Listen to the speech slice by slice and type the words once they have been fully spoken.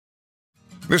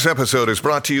This episode is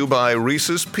brought to you by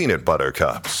Reese's Peanut Butter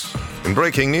Cups. In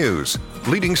breaking news,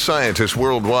 leading scientists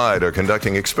worldwide are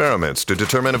conducting experiments to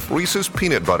determine if Reese's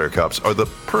Peanut Butter Cups are the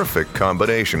perfect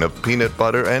combination of peanut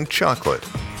butter and chocolate.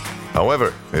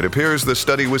 However, it appears the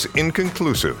study was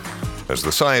inconclusive, as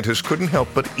the scientists couldn't help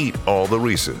but eat all the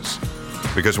Reese's.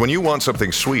 Because when you want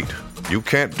something sweet, you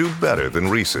can't do better than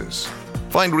Reese's.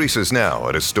 Find Reese's now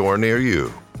at a store near you.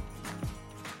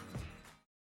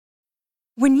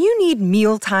 When you need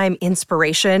mealtime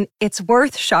inspiration, it's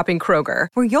worth shopping Kroger,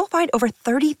 where you'll find over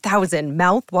 30,000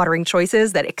 mouth-watering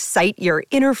choices that excite your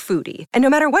inner foodie. And no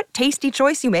matter what tasty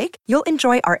choice you make, you'll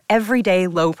enjoy our everyday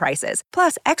low prices,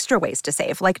 plus extra ways to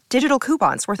save, like digital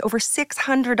coupons worth over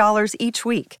 $600 each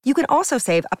week. You can also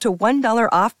save up to $1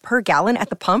 off per gallon at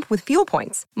the pump with fuel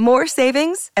points. More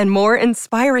savings and more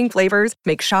inspiring flavors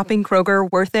make shopping Kroger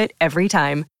worth it every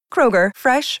time. Kroger,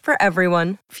 fresh for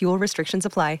everyone. Fuel restrictions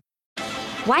apply.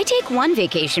 Why take one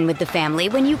vacation with the family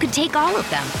when you could take all of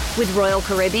them? With Royal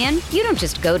Caribbean, you don't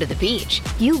just go to the beach.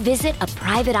 You visit a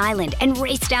private island and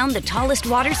race down the tallest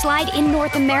water slide in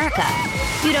North America.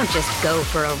 You don't just go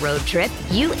for a road trip.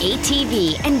 You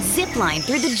ATV and zip line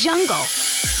through the jungle.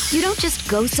 You don't just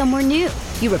go somewhere new.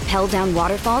 You rappel down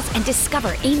waterfalls and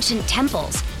discover ancient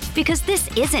temples. Because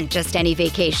this isn't just any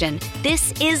vacation.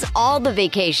 This is all the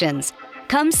vacations.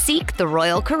 Come seek the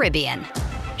Royal Caribbean.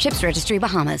 Ships Registry,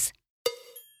 Bahamas.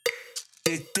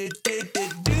 Dudes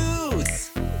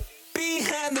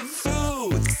behind the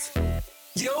foods.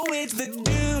 Yo, it's the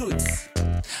dudes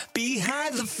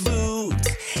behind the foods.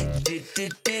 Dudes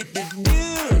behind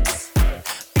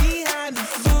the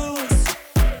foods.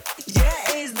 Yeah,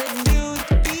 it's the dudes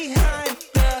behind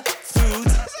the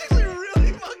foods. That's actually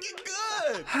really fucking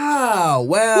good. Oh,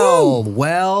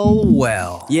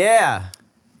 well. Yeah.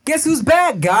 Guess who's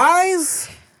back, guys?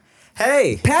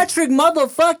 Hey. Patrick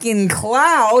motherfucking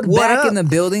Cloud What back up? in the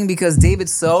building because David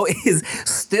So is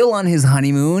still on his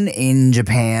honeymoon in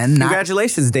Japan.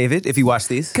 Congratulations, David, if you watch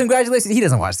these. Congratulations. He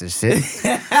doesn't watch this shit.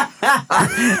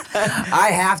 I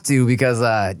have to because,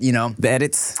 The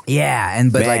edits. yeah.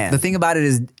 But like Man. the thing about it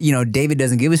is, David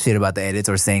doesn't give a shit about the edits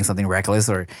or saying something reckless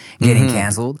or getting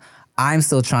canceled. I'm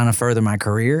still trying to further my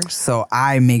career, so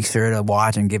I make sure to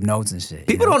watch and give notes and shit.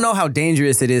 People don't know how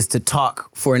dangerous it is to talk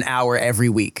for an hour every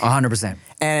week. 100%.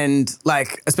 And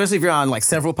like, especially if you're on like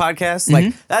several podcasts,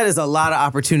 like that is a lot of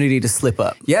opportunity to slip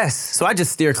up. Yes. So I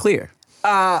just steer clear.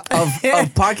 Of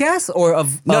podcasts or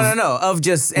of No, of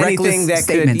just anything that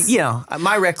statements. could,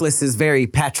 my reckless is very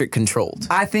Patrick controlled.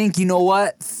 I think, you know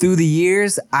what? Through the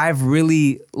years, I've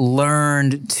really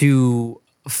learned to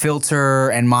filter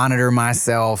and monitor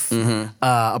myself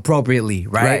appropriately,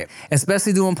 right?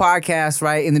 Especially doing podcasts,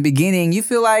 right? In the beginning, you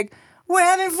feel like, we're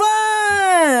having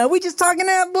fun. We just talking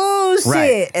that bullshit.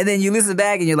 Right. And then you listen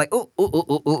back and you're like, ooh,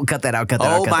 cut that out, cut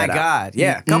that out, Oh cut my that out. God.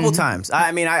 Yeah, a couple times.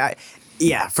 I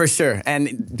yeah, for sure.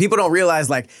 And people don't realize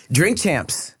like Drink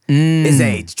Champs is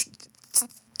a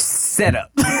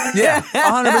setup. Yeah,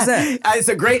 100%. It's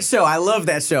a great show. I love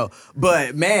that show.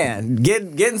 But man,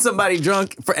 getting somebody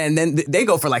drunk and then they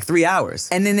go for like 3 hours.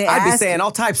 And then I'd be ask- saying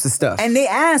all types of stuff. And they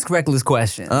ask reckless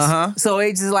questions. So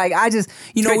it's just like,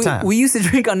 Great time. we used to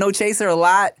drink on No Chaser a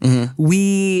lot.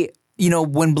 We,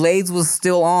 when Blades was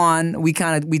still on, we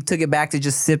took it back to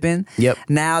just sipping. Yep.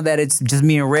 Now that it's just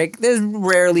me and Rick, there's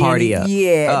rarely Party any, up.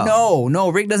 Yeah. Oh. No,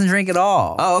 Rick doesn't drink at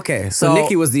all. Oh, okay. So So-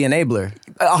 Nikki was the enabler.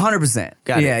 100%.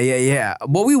 Got it. Yeah.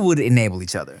 But we would enable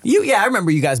each other. I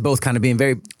remember you guys both kind of being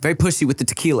very, very pushy with the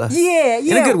tequila. Yeah.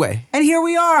 In a good way. And here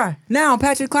we are. Now,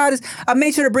 Patrick Cloud I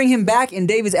made sure to bring him back in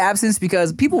David's absence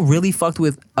because people really fucked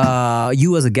with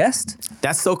you as a guest.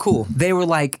 That's so cool. They were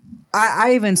like,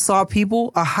 I even saw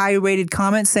a high-rated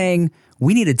comment saying,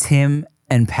 we need a Tim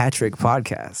and Patrick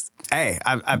podcast. Hey,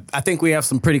 I think we have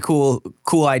some pretty cool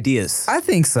ideas. I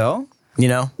think so.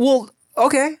 Well,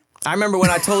 okay. I remember when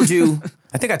I told you,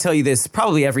 I think I tell you this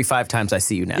probably every 5 times I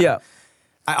see you now. Yeah.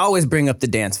 I always bring up the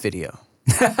dance video.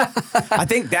 I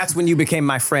think that's when you became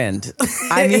my friend.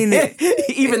 I mean,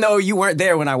 even though you weren't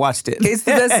there when I watched it. it's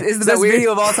the best. It's the best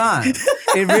video of all time.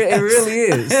 It really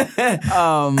is.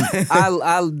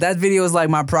 That video is like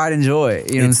my pride and joy.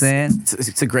 You know what I'm saying?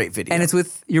 It's a great video. And it's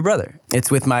with your brother. It's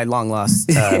with my long-lost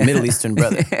Middle Eastern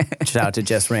brother. Shout out to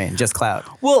Just Rain, Just Cloud.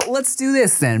 Well, let's do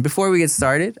this then. Before we get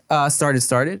started. What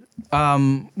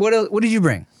did you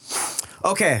bring?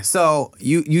 Okay, so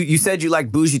you said you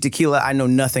like bougie tequila. I know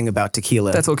nothing about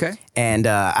tequila. That's okay. And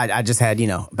I just had,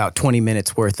 about 20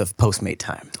 minutes worth of Postmate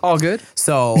time. All good.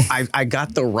 So I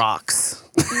got the rocks.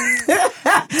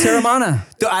 Terramana.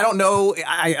 I don't know.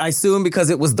 I assume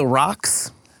because it was the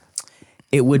rocks,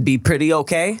 it would be pretty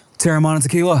okay. Terramana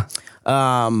tequila.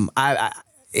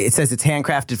 it says it's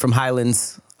handcrafted from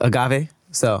Highlands agave.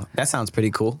 So that sounds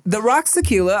pretty cool. The Rocks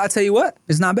Tequila, I tell you what,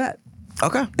 it's not bad.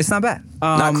 Okay. It's not bad.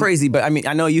 Not crazy, but I mean,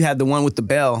 I know you had the one with the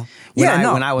bell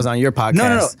when, when I was on your podcast.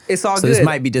 No. It's all so good. This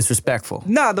might be disrespectful.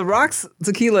 No, the Rocks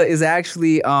Tequila is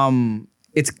actually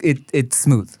it's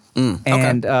smooth.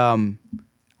 And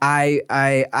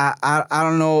I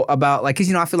don't know about like,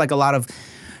 'cause I feel like a lot of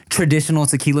traditional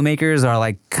tequila makers are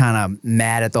like kind of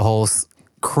mad at the whole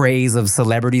craze of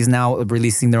celebrities now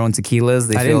releasing their own tequilas.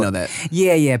 I didn't know that.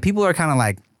 Yeah. People are kind of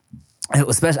like,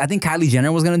 especially I think Kylie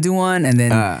Jenner was gonna do one and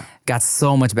then got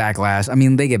so much backlash. I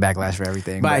mean, they get backlash for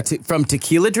everything. From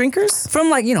tequila drinkers? From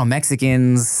like,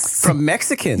 Mexicans. From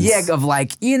Mexicans? Yeah, of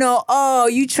like, oh,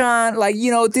 you trying, like,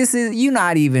 this is, you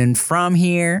not even from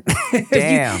here.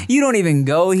 Damn. you don't even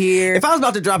go here. If I was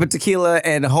about to drop a tequila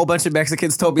and a whole bunch of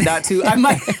Mexicans told me not to, I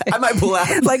might pull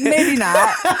out. Like, maybe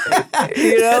not.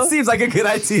 That seems like a good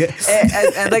idea.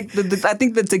 And like, I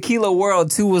think the tequila world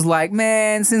too was like,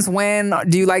 man, since when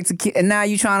do you like tequila? And now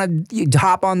you trying to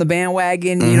hop on the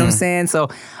bandwagon, you know what I'm saying? So,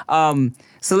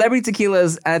 celebrity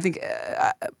tequilas, I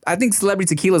think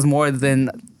celebrity tequilas more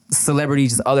than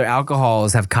celebrities, other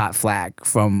alcohols have caught flack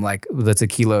from like the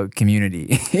tequila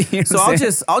community. So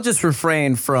I'll just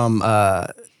refrain from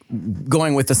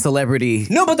going with the celebrity.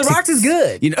 No, but the Rocks is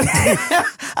good.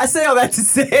 I say all that to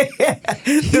say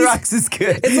the Rocks is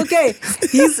good. It's okay.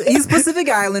 He's Pacific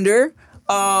Islander,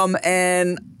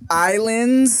 and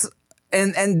islands.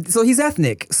 And so he's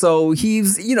ethnic. So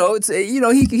he's he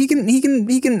can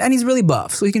and he's really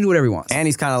buff. So he can do whatever he wants. And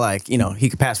he's kind of like, he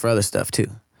could pass for other stuff too.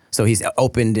 So he's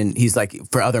opened and he's like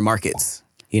for other markets,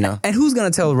 And who's gonna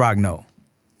tell Rock no?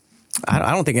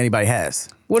 I don't think anybody has.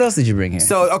 What else did you bring here?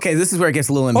 So okay, this is where it gets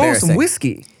a little embarrassing. Oh, some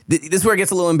whiskey. This is where it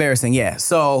gets a little embarrassing. Yeah.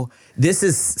 So this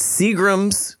is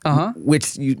Seagram's,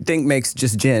 which you think makes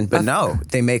just gin, but no,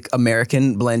 they make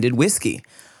American blended whiskey.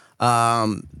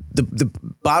 The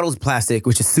bottle's plastic,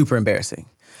 which is super embarrassing.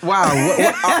 Wow,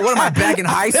 what am I, back in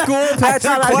high school,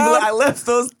 Patrick? I left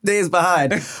those days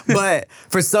behind. But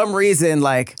for some reason,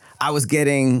 like, I was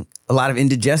getting a lot of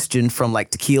indigestion from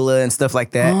like tequila and stuff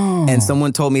like that. And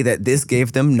someone told me that this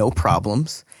gave them no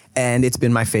problems. And it's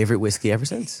been my favorite whiskey ever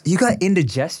since. You got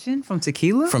indigestion from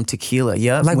tequila? From tequila,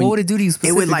 yeah. Like, what would it do to you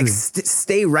specifically? It would like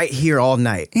stay right here all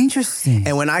night. Interesting.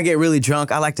 And when I get really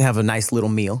drunk, I like to have a nice little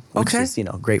meal, which is,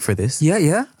 great for this.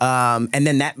 Yeah. And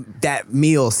then that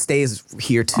meal stays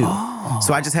here too.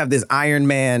 So I just have this Iron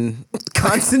Man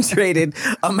concentrated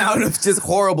amount of just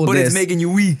horribleness. But it's making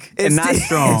you weak and not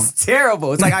strong. It's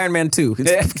terrible. It's like Iron Man 2.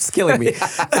 It's killing me.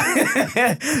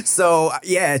 So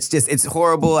yeah, it's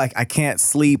horrible. Like, I can't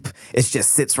sleep. It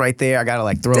just sits right there. I gotta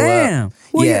like throw up.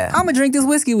 Well, yeah. I'm gonna drink this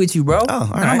whiskey with you, bro. Oh, all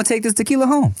right. And I'm gonna take this tequila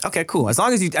home. Okay, cool. As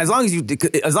long as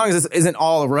this isn't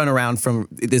all a runaround from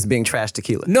this being trash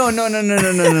tequila. No.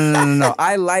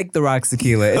 I like the Rocks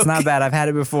tequila. It's not bad. I've had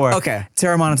it before. Okay.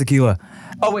 Terramana tequila.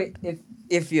 Oh wait,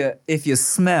 if you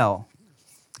smell,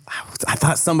 I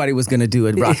thought somebody was gonna do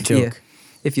a rock joke. Yeah.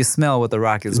 If you smell what the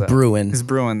Rock is brewing. It's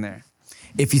brewing there.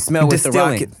 If you smell what the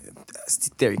Rock,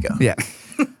 there you go. Yeah.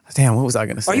 Damn, what was I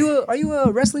gonna say? Are you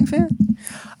a wrestling fan?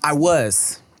 I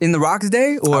was. In the Rock's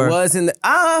day? Or? I was in the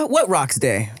what Rock's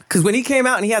day? Because when he came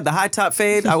out and he had the high top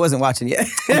fade, I wasn't watching yet.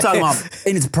 I'm talking about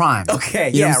in its prime. Okay,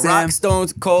 you yeah, Rock, Stone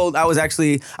Cold. I went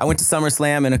to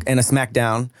SummerSlam and a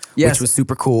SmackDown, which was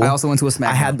super cool. I also went to a SmackDown.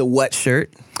 I had the what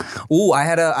shirt? Ooh,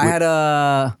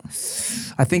 I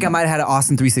think I might have had an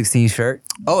Austin 316 shirt.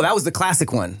 Oh, that was the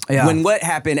classic one. Yeah. When what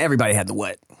happened, everybody had the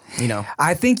what.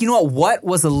 I think, what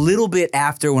was a little bit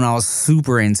after when I was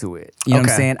super into it. You know what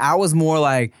I'm saying? I was more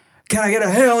like, can I get a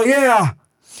hell yeah?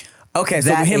 Okay,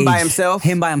 so him by himself?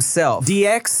 Him by himself.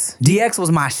 DX? DX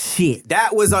was my shit.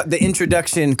 That was the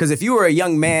introduction, because if you were a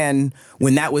young man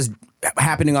when that was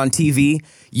happening on TV,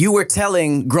 you were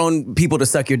telling grown people to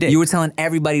suck your dick. You were telling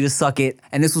everybody to suck it,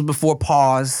 and this was before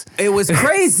pause. It was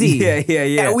crazy.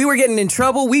 Yeah. And we were getting in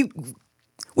trouble.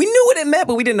 We knew what it meant,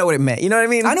 but we didn't know what it meant. You know what I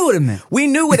mean? I knew what it meant. We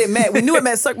knew what it meant. We knew it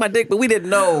meant suck my dick, but we didn't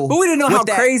know. But we didn't know how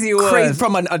crazy it was.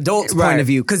 From an adult's point of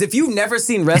view. Because if you've never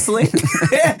seen wrestling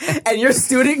and your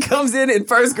student comes in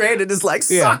first grade and is like,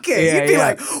 suck it, you'd be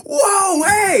like, whoa,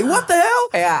 hey, what the hell?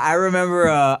 Yeah, I remember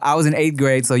I was in 8th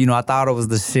grade, so, I thought it was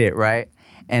the shit, right?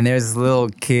 And there's this little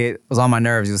kid, was on my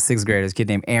nerves, he was 6th grade, this kid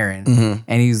named Aaron.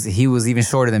 And he was even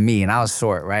shorter than me, and I was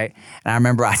short, right? And I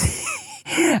remember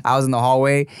I was in the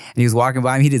hallway and he was walking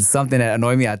by me. He did something that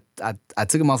annoyed me. I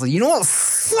took him. I was like, you know what?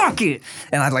 Suck it.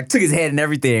 And I like took his head and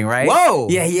everything, right? Whoa.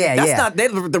 Yeah. That's not,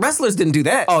 the wrestlers didn't do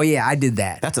that. Oh, yeah, I did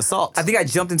that. That's assault. I think I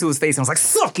jumped into his face and was like,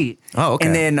 suck it. Oh, okay.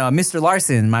 And then Mr.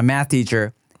 Larson, my math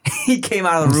teacher, He came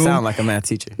out of the room. Sound like a math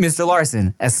teacher. Mr.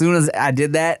 Larson, as soon as I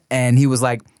did that, and he was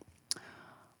like,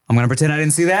 I'm going to pretend I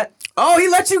didn't see that. Oh, he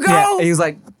let you go? Yeah. And he was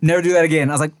like, never do that again.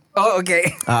 I was like, oh,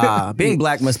 okay. Being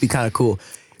black must be kind of cool.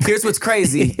 Here's what's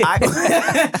crazy.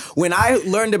 When I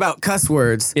learned about cuss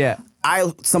words,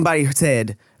 somebody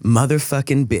said,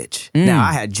 motherfucking bitch. Now,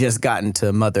 I had just gotten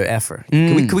to mother effer.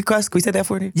 Can we cuss? Can we say that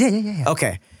for you? Yeah.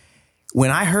 Okay. When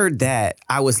I heard that,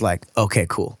 I was like, okay,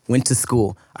 cool. Went to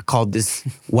school. I called this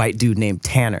white dude named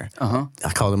Tanner. I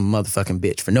called him a motherfucking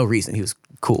bitch for no reason. He was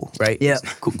cool, right? Yeah.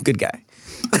 Cool, good guy.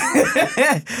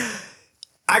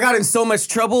 I got in so much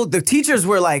trouble. The teachers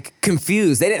were like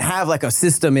confused. They didn't have like a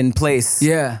system in place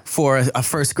for a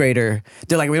first grader.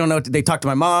 They're like, we don't know what they talked to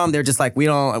my mom. They're just like, we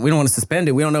don't want to suspend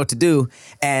it. We don't know what to do.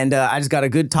 And I just got a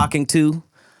good talking to.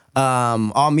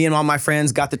 Me and all my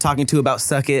friends got the talking to about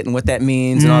suck it and what that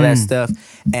means and all that stuff.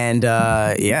 And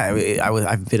I've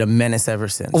been a menace ever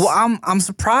since. Well, I'm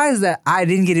surprised that I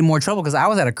didn't get in more trouble because I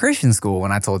was at a Christian school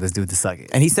when I told this dude to suck it.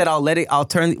 And he said, he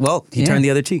turned the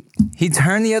other cheek. He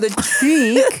turned the other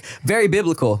cheek? Very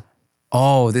biblical.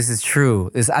 Oh, this is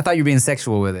true. I thought you were being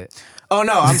sexual with it. Oh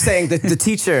no, I'm saying the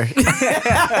teacher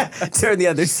turned the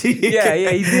other cheek. Yeah,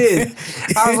 he did.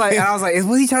 I was like,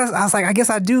 what he trying to? I was like, I guess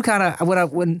I do kind of what I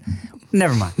wouldn't.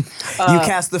 Never mind. You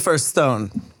cast the first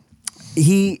stone.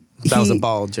 That was a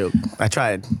ball joke. I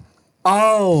tried.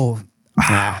 Oh,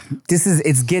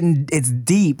 it's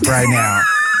deep right now.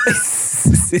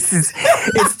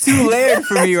 It's too layered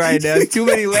for me right now. It's too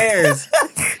many layers.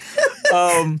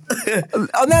 On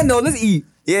that note, let's eat.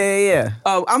 Yeah.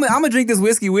 I'm gonna drink this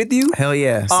whiskey with you. Hell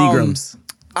yeah, Seagrams.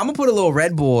 I'm gonna put a little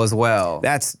Red Bull as well.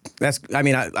 That's. I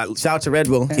mean, I shout out to Red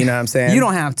Bull. You know what I'm saying? You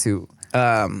don't have to.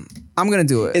 I'm gonna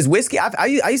do it. Is whiskey? I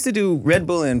used to do Red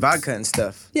Bull and vodka and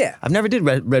stuff. Yeah. I've never did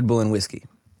Red Bull and whiskey.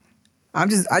 I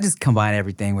just combine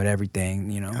everything with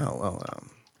everything. You know. Oh well.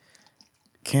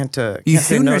 Can't. You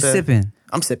say shooting no or to- sipping?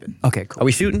 I'm sipping. Okay, cool. Are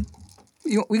we shooting?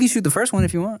 We can shoot the first one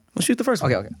if you want. We'll shoot the first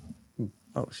one. Okay.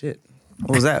 Oh shit.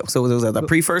 What was that? So was that the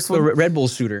pre-first The one? Red Bull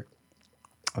shooter.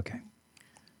 Okay.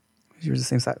 Yours the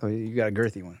same size? Oh, you got a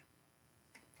girthy one.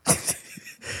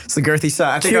 It's a girthy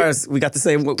shot. I think ours, we got the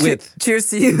same width.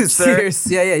 Cheers to you, sir. Cheers.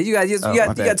 Yeah. You got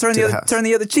my bad. to turn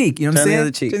the other cheek. You know what I'm saying? the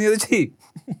other cheek. Turn the other cheek.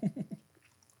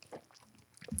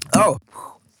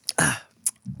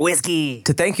 Whiskey.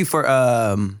 To thank you for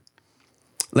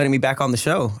letting me back on the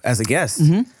show as a guest.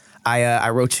 I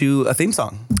wrote you a theme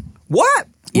song. What?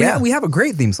 Yeah. We have a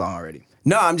great theme song already.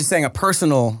 No, I'm just saying a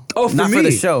personal. Oh, for not me. for the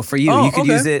show, for you. Oh, You could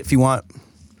okay. use it if you want.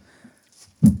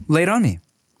 Lay it on me.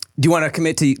 Do you want to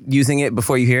commit to using it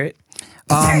before you hear it?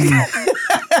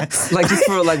 Like just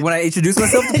for like when I introduce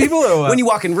myself to people or what? When you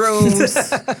walk in rooms.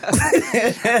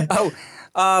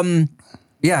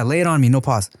 Yeah, lay it on me. No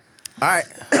pause. All right.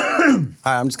 All right,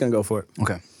 I'm just going to go for it.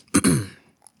 Okay.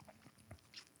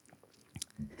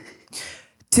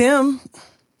 Tim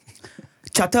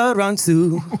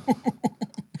Chatarangsu.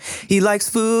 He likes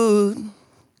food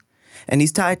and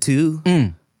he's tied to.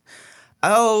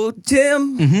 Oh,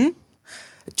 Tim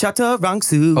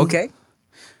Chatarangsu. Okay.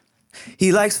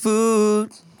 He likes food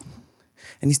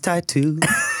and he's tied to.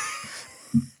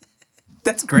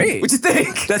 That's great. What you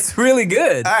think? That's really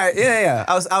good. All right, yeah.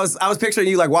 I was picturing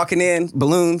you like walking in,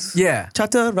 balloons. Yeah.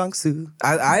 Chatarangsu.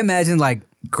 I imagine like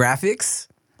graphics.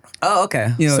 Oh,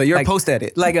 okay. You know, so you're like- a post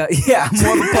edit. Like a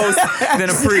more of a post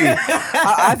than a pre.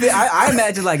 I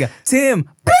imagine like a Tim.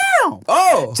 Bam!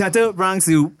 Oh,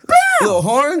 Chatarangsu. little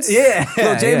horns. Yeah.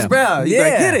 Little James yeah. Brown. You Yeah.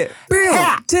 like, hit it. Bam!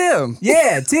 Ha, Tim.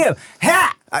 Yeah, Tim.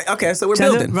 Ha! Okay, so we're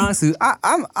building. Chatarangsu.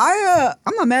 I'm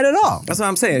not mad at all. That's what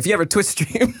I'm saying. If you ever Twitch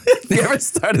stream, if you ever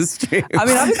start a stream. I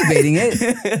mean, I've been debating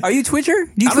it. Are you a Twitcher?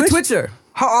 Do you I'm a Twitch? Twitcher.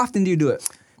 How often do you do it?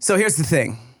 So here's the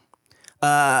thing.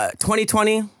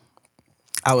 2020,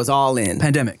 I was all in.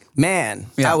 Pandemic. Man,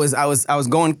 Yeah. I was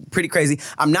going pretty crazy.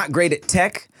 I'm not great at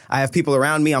tech. I have people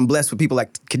around me. I'm blessed with people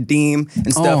like Kadeem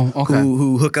and stuff Oh, okay.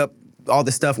 who hook up all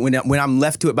this stuff. When I'm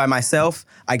left to it by myself,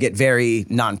 I get very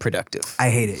non-productive. I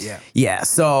hate it, yeah. Yeah,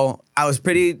 so I was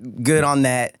pretty good on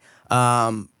that.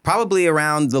 Probably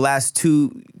around the last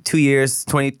two years,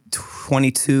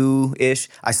 2022-ish,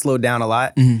 I slowed down a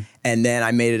lot. And then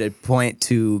I made it a point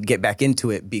to get back into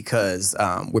it because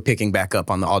we're picking back up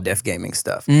on the All Def Gaming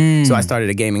stuff. So I started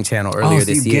a gaming channel earlier so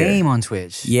this you year. game on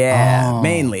Twitch. Yeah, Oh.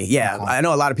 mainly. Yeah, I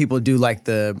know a lot of people do like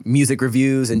the music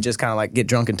reviews and just kind of like get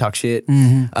drunk and talk shit.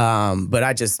 But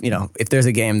I just, if there's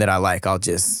a game that I like,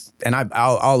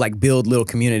 I'll like build little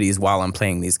communities while I'm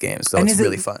playing these games. So it's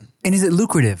really fun. And is it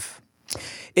lucrative?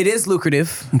 It is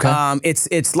lucrative. Okay.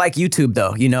 It's like YouTube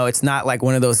though. It's not like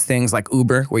one of those things like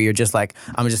Uber where you're just like,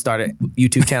 I'm gonna just start a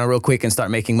YouTube channel real quick and start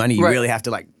making money. You Right. really have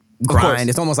to like grind.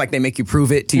 It's almost like they make you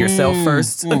prove it to yourself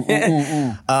first.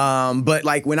 But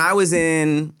like when I was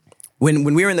when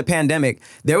we were in the pandemic,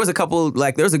 there was a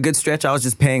good stretch I was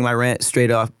just paying my rent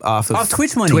straight off of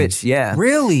Twitch money. Twitch, yeah.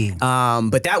 Really?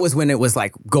 But that was when it was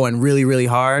like going really, really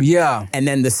hard. Yeah. And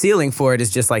then the ceiling for it is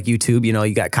just like YouTube. You know,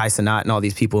 you got Kai Cenat and all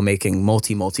these people making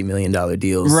multi-million dollar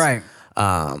deals. Right.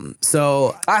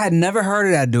 So I had never heard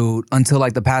of that dude until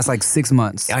like the past like 6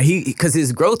 months. because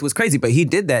his growth was crazy, but he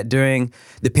did that during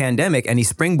the pandemic, and he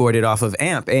springboarded off of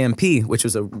AMP, which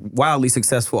was a wildly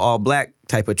successful all black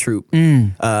type of troupe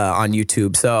on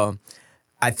YouTube. So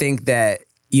I think that,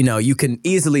 you know, you can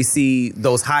easily see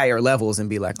those higher levels and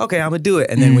be like, okay, I'm gonna do it.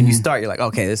 And then when you start, you're like,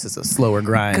 okay, this is a slower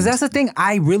grind. Because that's the thing,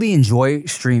 I really enjoy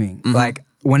streaming. Like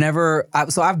whenever,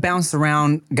 I've bounced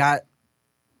around, got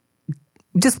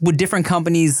just with different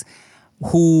companies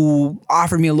who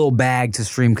offered me a little bag to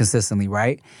stream consistently,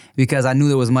 right? Because I knew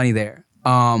there was money there.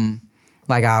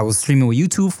 Like I was streaming with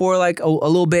YouTube for like a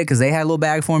little bit because they had a little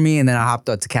bag for me, and then I hopped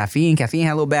up to Caffeine. Caffeine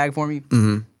had a little bag for me.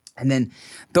 And then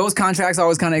those contracts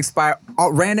always kind of expire.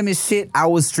 Random as shit, I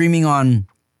was streaming on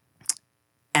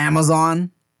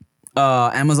Amazon.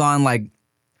 Amazon, like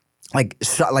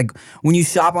when you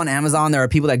shop on Amazon, there are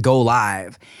people that go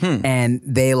live and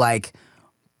they like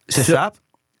to shop?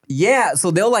 Yeah,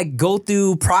 so they'll like go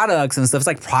through products and stuff. It's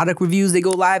like product reviews. They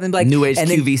go live and be like New Age and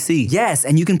then- QVC. Yes,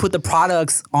 and you can put the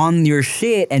products on your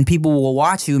shit, and people will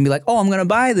watch you and be like, "Oh, I'm gonna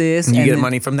buy this." And you get then-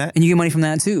 money from that? And you get money from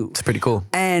that too. It's pretty cool.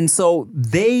 And so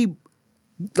they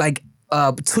like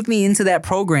took me into that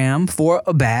program for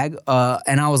a bag,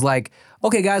 and I was like,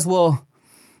 "Okay, guys, well,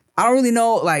 I don't really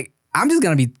know, like." I'm just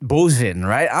gonna be bullshitting,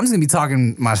 right? I'm just gonna be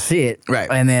talking my shit. Right.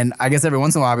 And then I guess every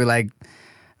once in a while I'll be like,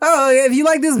 oh, if you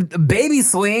like this baby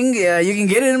swing, you can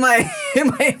get it in my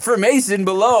information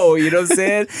below. You know what I'm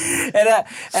saying? and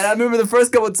I remember the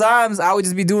first couple of times I would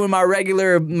just be doing my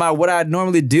what I'd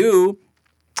normally do,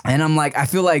 and I'm like, I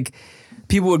feel like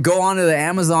people would go onto the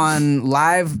Amazon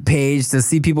Live page to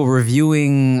see people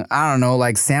reviewing, I don't know,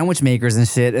 like sandwich makers and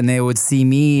shit, and they would see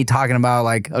me talking about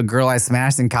like a girl I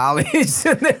smashed in college,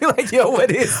 and they'd be like, yo,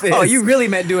 what is this? Oh, you really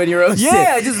meant doing your own shit.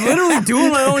 Yeah, just literally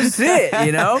doing my own shit,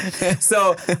 you know?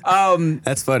 So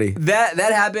That's funny. that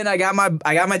happened. I got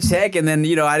my check, and then,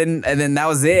 you know, and then that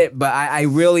was it. But I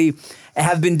really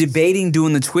have been debating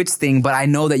doing the Twitch thing, but I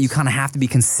know that you kind of have to be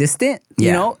consistent, you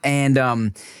Yeah. know?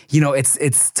 And you know,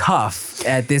 it's tough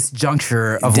at this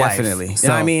juncture of life. Definitely.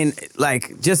 So I mean,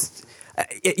 like, just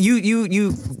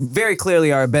you very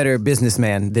clearly are a better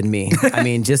businessman than me. I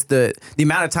mean, just the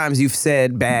amount of times you've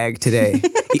said bag today,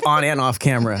 on and off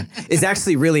camera, is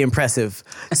actually really impressive.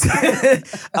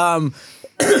 I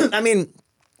mean,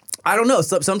 I don't know.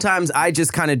 Sometimes I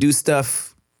just kind of do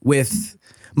stuff with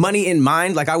money in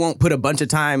mind. Like, I won't put a bunch of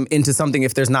time into something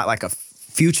if there's not like a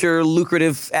future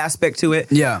lucrative aspect to it.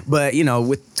 Yeah. But, you know,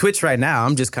 with Twitch right now,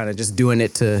 I'm just kind of just doing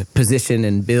it to position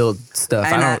and build stuff.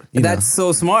 And that's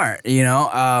so smart, you know?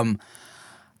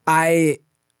 I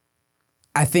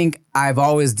think I've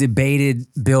always debated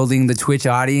building the Twitch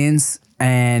audience,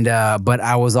 and but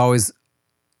I was always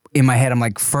in my head, I'm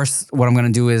like, first, what I'm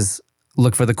gonna do is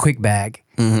look for the quick bag,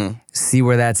 see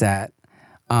where that's at,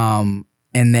 and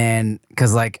then,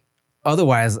 cause like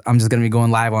otherwise, I'm just gonna be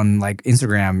going live on like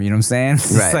Instagram. You know what I'm saying?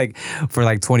 It's Right. like for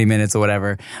like 20 minutes or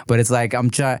whatever. But it's like I'm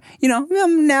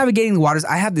navigating the waters.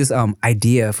 I have this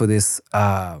idea for this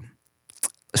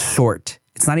short.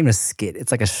 It's not even a skit.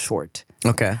 It's like a short.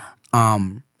 Okay.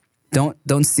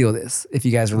 Don't steal this if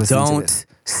you guys are listening to Don't this.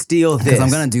 steal this. Because I'm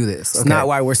gonna do this. It's not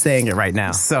why we're saying it right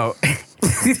now. So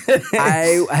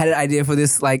I had an idea for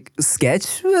this like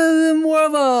sketch, more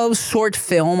of a short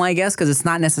film, I guess, because it's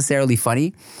not necessarily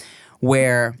funny,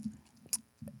 where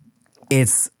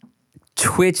it's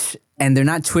Twitch, and they're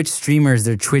not Twitch streamers,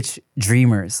 they're Twitch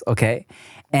dreamers, okay?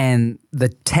 And the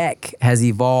tech has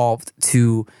evolved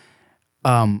to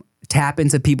tap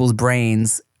into people's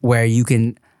brains where you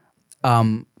can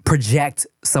project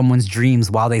someone's dreams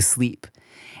while they sleep.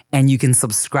 And you can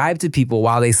subscribe to people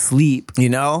while they sleep. You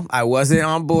know, I wasn't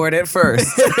on board at first.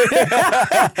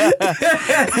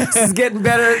 This is getting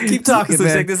better. Keep talking, So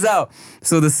man. check this out.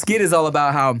 So the skit is all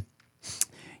about how,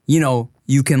 you know,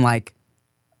 you can like,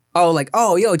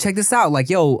 yo, check this out. Like,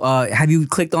 yo, have you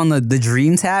clicked on the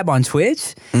dream tab on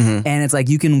Twitch? And it's like,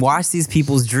 you can watch these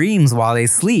people's dreams while they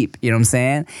sleep. You know what I'm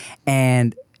saying?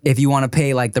 And if you want to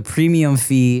pay like the premium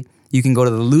fee, you can go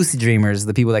to the lucid dreamers,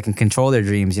 the people that can control their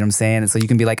dreams. You know what I'm saying? And so you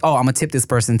can be like, oh, I'm gonna tip this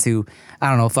person to, I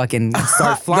don't know, fucking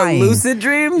start flying. The lucid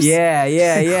dreams?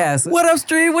 Yeah. So, What up,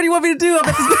 Stream? What do you want me to do? I'm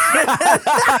at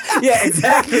this yeah,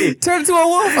 exactly. Turn into a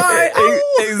wolf. All right.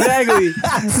 Exactly.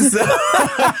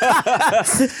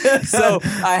 So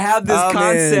I have this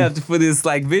concept for this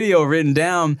like video written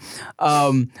down,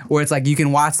 where it's like you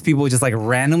can watch people just like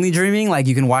randomly dreaming. Like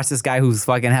you can watch this guy who's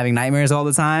fucking having nightmares all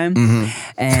the time,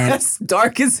 and That's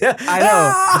dark as hell.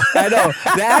 I know.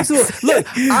 The actual look,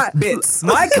 Bits.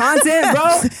 my content,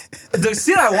 bro. The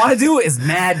shit I want to do is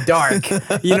mad dark.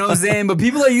 You know what I'm saying? But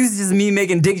people are used to just me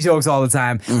making dick jokes all the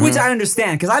time, which I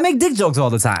understand because I make dick jokes all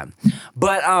the time.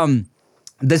 But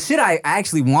the shit I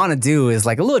actually want to do is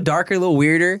like a little darker, a little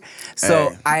weirder.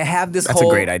 So I have this. That's a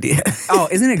great idea. Oh,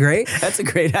 isn't it great? That's a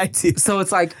great idea. So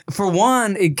it's like, for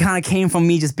one, it kind of came from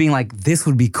me just being like, this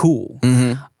would be cool.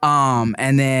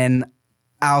 And then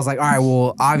I was like, all right,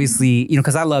 well, obviously, you know,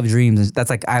 because I love dreams. That's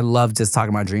like, I love just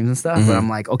talking about dreams and stuff. But I'm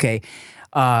like, okay,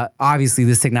 obviously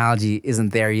this technology isn't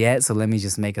there yet. So let me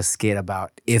just make a skit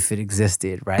about if it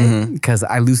existed, right? Because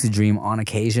I lucid dream on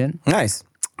occasion. Nice.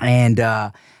 And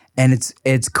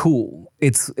it's cool.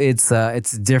 It's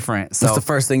different. So What's the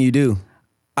first thing you do?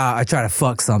 I try to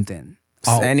fuck something.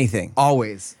 Anything.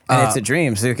 Always. And it's a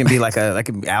dream, so it can be like a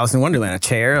Alice in Wonderland, a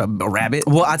chair, a rabbit.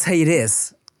 Well, I'll tell you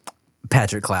this,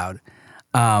 Patrick Cloud.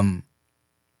 When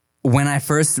I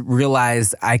first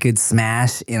realized I could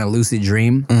smash in a lucid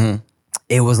dream,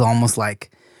 it was almost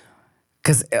like,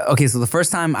 so the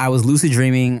first time I was lucid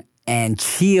dreaming and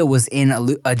Chia was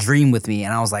in a dream with me,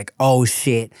 and I was like, oh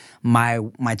shit, my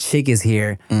chick is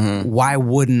here. Why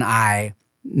wouldn't I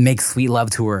make sweet love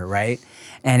to her, right?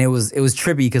 And it was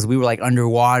trippy because we were like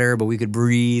underwater, but we could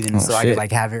breathe, and I could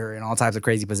like have her in all types of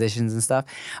crazy positions and stuff.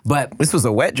 But This was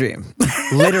a wet dream.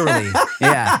 literally,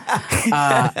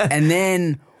 yeah. And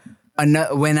then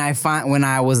when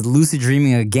I was lucid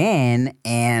dreaming again,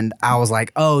 and I was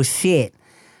like, oh shit,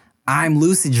 I'm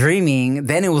lucid dreaming.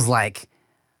 Then it was like,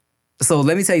 so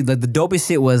let me tell you, the dopest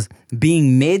shit was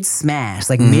being mid smash,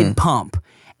 like mid pump,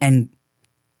 and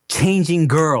changing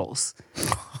girls.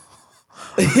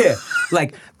 Yeah,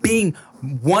 like being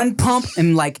one pump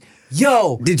and like,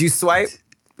 yo. Did you swipe?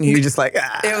 You just like,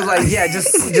 It was like, yeah,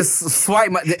 just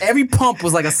swipe. Every pump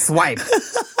was like a swipe.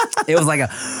 It was like a.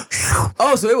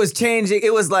 Oh, so it was changing.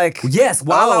 It was like, Yes,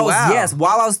 while I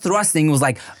wow. was thrusting, it was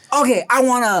like, okay, I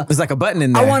want It was like a button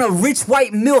in there. I want a rich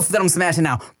white MILF that I'm smashing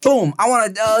now. Boom. I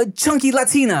want a chunky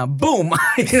Latina. Boom.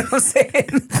 You know what I'm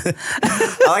saying?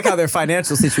 I like how their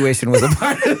financial situation was a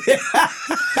part of it.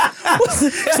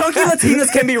 Chunky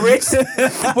Latinas can be rich.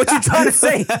 What you trying to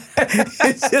say?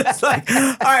 It's just like,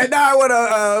 all right, now I want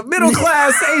a middle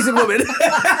class Asian woman.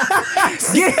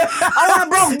 Yeah, I want a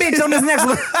broke bitch on this next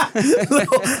one.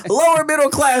 Lower middle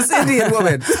class Indian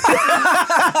woman.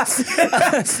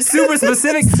 Super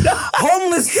specific.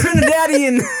 Homeless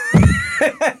Trinidadian.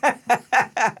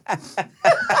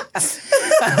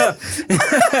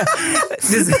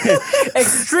 This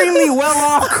extremely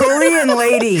well-off Korean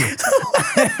lady.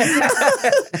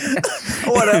 I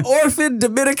want an orphan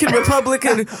Dominican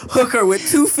Republican hooker with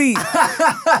 2 feet.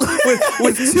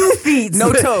 with 2 feet,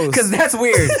 No toes. Because that's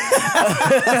weird.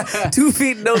 2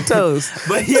 feet, no toes.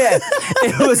 But yeah,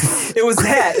 it was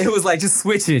that. It was like just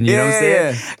switching. You know what I'm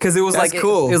saying? Yeah. Because it was That's like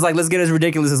cool. It was like, let's get as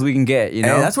ridiculous as we can get. You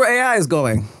know, Hey, that's where AI is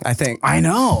going, I think. I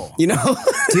know. You know?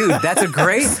 Dude, that's a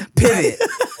great pivot.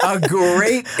 A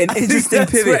great and interesting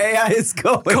That's pivot. where AI is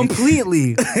going.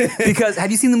 Completely. Because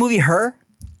have you seen the movie Her?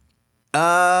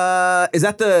 Is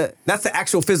that's the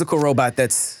actual physical robot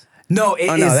that's... No, it is.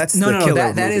 Oh, no, that's the no.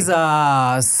 killer That movie.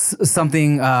 is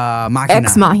something Machina.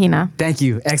 Ex Machina. Thank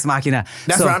you, Ex Machina.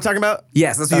 That's So- what I'm talking about?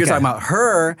 Yes, that's what you're Okay. talking about.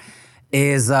 Her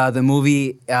is the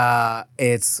movie.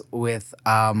 It's with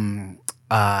Don't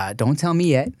Tell Me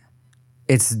Yet.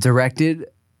 It's directed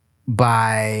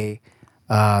by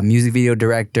music video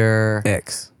director.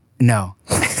 X. No.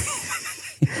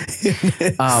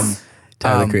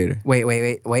 Tyler, the Creator. Wait.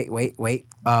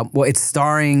 Well, it's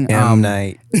starring M.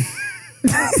 Night.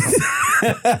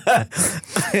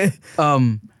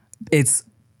 It's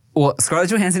Scarlett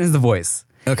Johansson is the voice,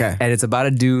 Okay. and it's about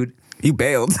a dude. You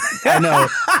bailed. I know.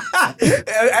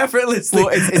 Effortlessly.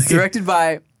 Well, it's directed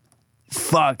by.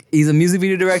 Fuck. He's a music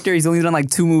video director. He's only done like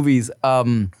 2 movies.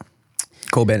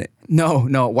 Cole Bennett.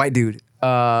 No, white dude.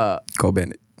 Cole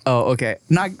Bennett. Oh, okay.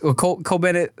 Not Cole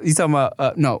Bennett. You talking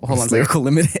about? No, hold on. a second. Lyrical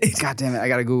Lemonade. God damn it! I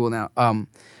gotta Google now.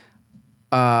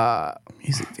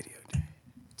 Music video.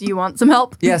 Do you want some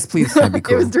help? Yes, please. It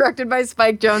was directed by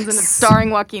Spike Jonze and it's starring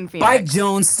Joaquin Phoenix. Spike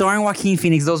Jonze starring Joaquin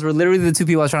Phoenix. Those were literally the two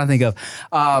people I was trying to think of.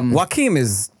 Joaquin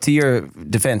is, to your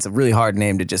defense, a really hard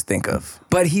name to just think of.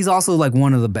 But he's also like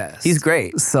one of the best. He's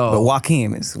great. So- but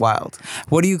Joaquin is wild.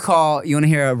 What do you call? You want to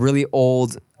hear a really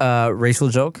old racial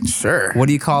joke? Sure. What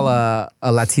do you call a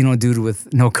Latino dude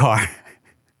with no car?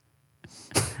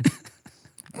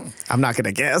 I'm not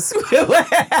gonna guess.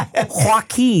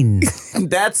 Joaquin.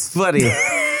 That's funny.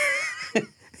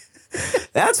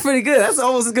 That's pretty good. That's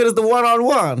almost as good as the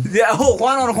one-on-one. Yeah,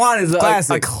 Juan on Juan is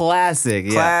Classic. a classic.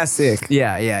 Yeah. Classic.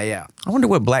 Yeah. I wonder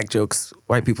what black jokes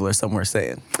white people are somewhere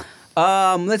saying.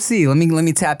 Let's see. Let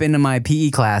me tap into my PE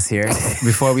class here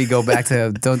before we go back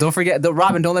to. Don't forget,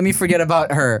 Robin. Don't let me forget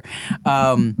about her.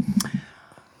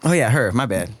 Oh yeah, her. My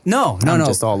bad. No. I'm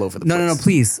just all over the place. No,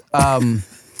 please.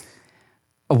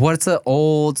 What's an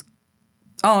old?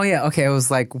 Oh yeah, okay. It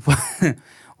was like,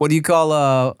 what do you call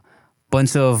a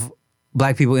bunch of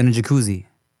black people in a jacuzzi?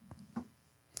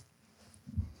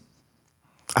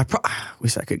 I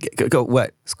wish I could go.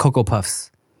 What? It's Cocoa Puffs.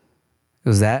 It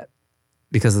was that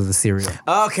because of the cereal.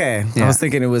 Okay. Yeah. I was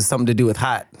thinking it was something to do with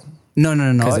hot. No.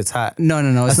 'Cause it's hot. No.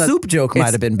 It's A soup joke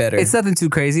might have been better. It's nothing too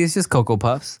crazy. It's just Cocoa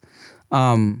Puffs.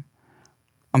 I'm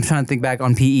trying to think back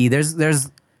on PE. There's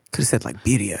Could have said like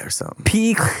birria or something.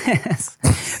 PE class.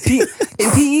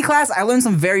 In PE class, I learned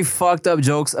some very fucked up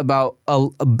jokes about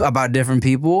different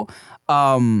people.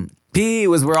 PE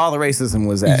was where all the racism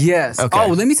was at. Yes. Okay. Oh,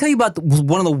 let me tell you about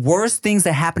one of the worst things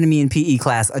that happened to me in PE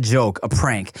class. A joke, a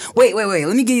prank. Wait.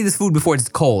 Let me get you this food before it's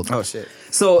cold. Oh shit.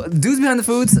 So, dudes behind the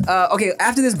foods. Okay,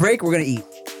 after this break, we're gonna eat.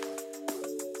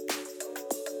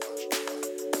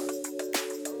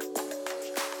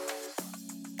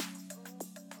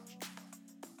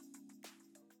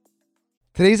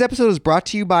 Today's episode is brought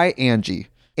to you by Angie.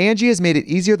 Angie has made it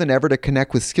easier than ever to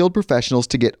connect with skilled professionals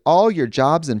to get all your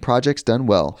jobs and projects done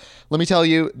well. Let me tell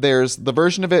you, there's the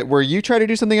version of it where you try to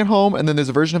do something at home, and then there's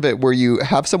a version of it where you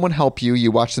have someone help you, you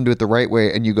watch them do it the right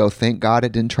way, and you go, thank God I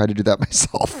didn't try to do that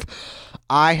myself.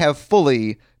 I have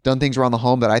fully done things around the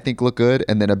home that I think look good,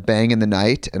 and then a bang in the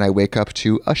night, and I wake up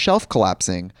to a shelf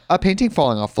collapsing, a painting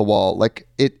falling off the wall.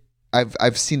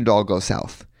 I've seen it all go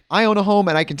south. I own a home,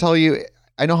 and I can tell you,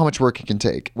 I know how much work it can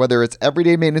take. Whether it's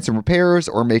everyday maintenance and repairs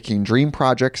or making dream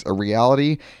projects a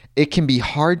reality, it can be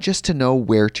hard just to know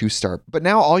where to start. But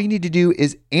now all you need to do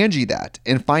is Angie that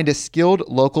and find a skilled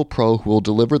local pro who will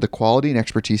deliver the quality and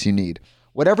expertise you need.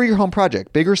 Whatever your home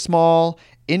project, big or small,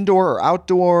 indoor or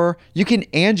outdoor, you can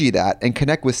Angie that and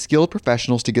connect with skilled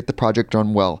professionals to get the project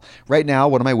done well. Right now,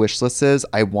 one of my wish lists is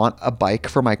I want a bike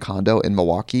for my condo in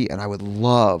Milwaukee, and I would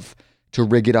love to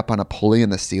rig it up on a pulley in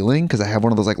the ceiling because I have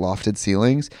one of those like lofted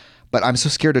ceilings, but I'm so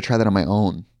scared to try that on my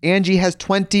own. Angie has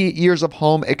 20 years of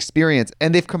home experience,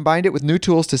 and they've combined it with new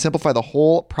tools to simplify the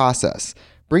whole process.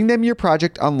 Bring them your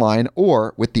project online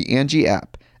or with the Angie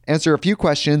app. Answer a few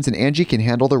questions and Angie can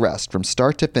handle the rest from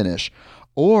start to finish,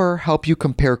 or help you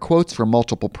compare quotes from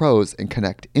multiple pros and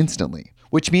connect instantly,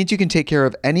 which means you can take care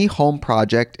of any home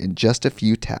project in just a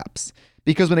few taps.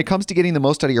 Because when it comes to getting the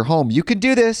most out of your home, you can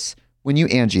do this when you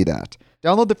Angie that.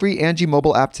 Download the free Angie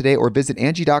mobile app today or visit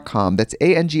Angie.com. That's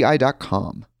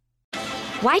ANGI.com.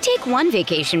 Why take one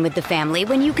vacation with the family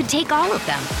when you could take all of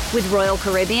them? With Royal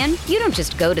Caribbean, you don't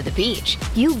just go to the beach.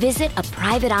 You visit a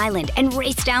private island and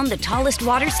race down the tallest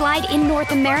water slide in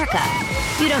North America.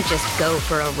 You don't just go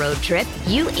for a road trip.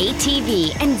 You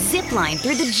ATV and zip line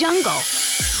through the jungle.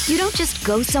 You don't just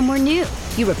go somewhere new.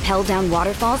 You rappel down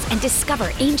waterfalls and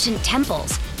discover ancient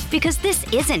temples. Because this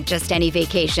isn't just any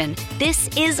vacation. This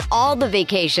is all the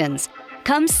vacations.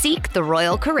 Come seek the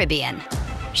Royal Caribbean.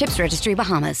 Ships Registry,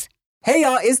 Bahamas. Hey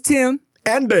y'all, it's Tim.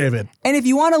 And David. And if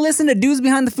you want to listen to Dudes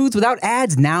Behind the Foods without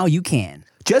ads, now you can.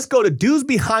 Just go to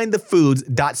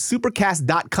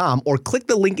dudesbehindthefoods.supercast.com or click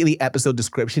the link in the episode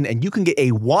description and you can get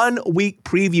a 1-week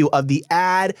preview of the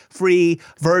ad-free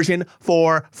version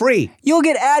for free. You'll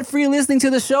get ad-free listening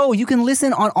to the show. You can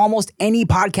listen on almost any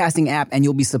podcasting app and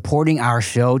you'll be supporting our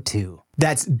show too.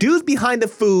 That's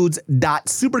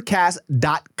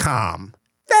dudesbehindthefoods.supercast.com.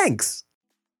 Thanks.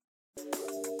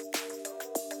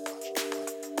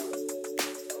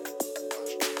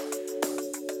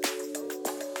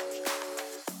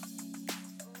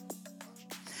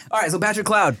 All right, so Patrick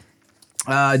Cloud,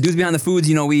 Dudes Behind the Foods,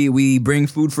 you know, we bring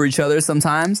food for each other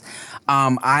sometimes.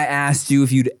 I asked you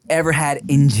if you'd ever had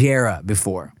injera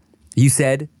before. You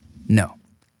said no.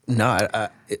 No,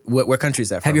 what country is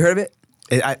that from? Have you heard of it?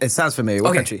 It sounds familiar.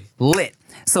 What country? Lit.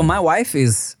 So my wife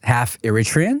is half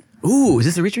Eritrean. Ooh, is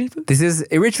this Eritrean food? This is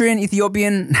Eritrean,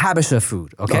 Ethiopian, Habesha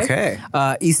food, okay? Okay.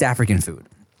 East African food.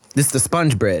 This is the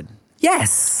sponge bread.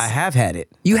 Yes. I have had it.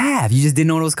 You have. You just didn't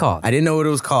know what it was called. I didn't know what it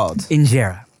was called.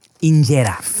 Injera.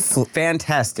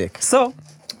 Fantastic. So,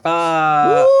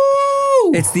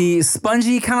 it's the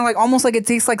spongy kind of like almost like it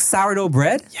tastes like sourdough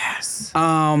bread. Yes.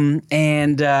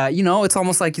 It's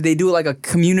almost like they do like a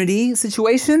community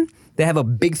situation. They have a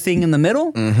big thing in the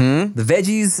middle. Mm-hmm. The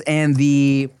veggies and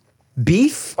the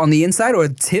beef on the inside, or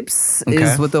tips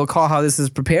is what they'll call how this is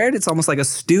prepared. It's almost like a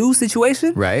stew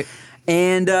situation. Right.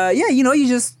 And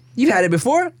you've had it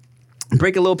before.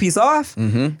 Break a little piece off,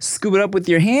 scoop it up with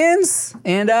your hands,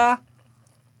 and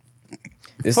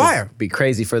This fire. would be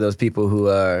crazy for those people who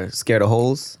are scared of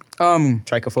holes.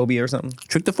 Trichophobia or something.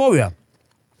 Trichophobia.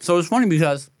 So it's funny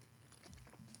because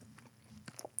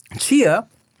Chia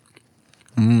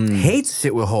hates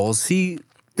shit with holes. She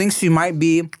thinks she might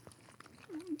be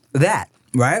that,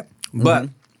 right? But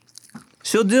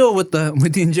she'll deal with the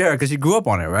injera because she grew up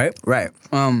on it, right? Right.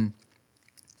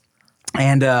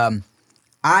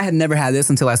 I had never had this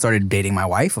until I started dating my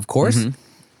wife, of course.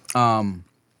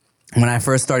 When I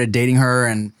first started dating her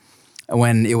and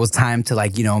when it was time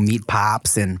to meet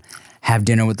Pops and have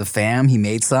dinner with the fam, he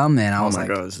made some and I was like,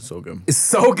 oh my God, this is so good. It's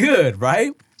so good,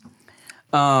 right?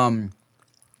 Wow.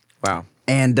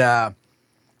 And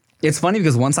it's funny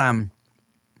because one time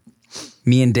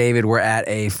me and David were at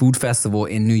a food festival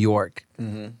in New York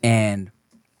and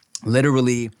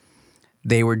literally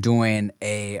they were doing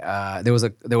there was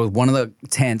one of the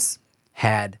tents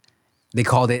they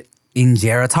called it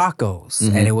injera tacos.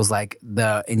 And it was like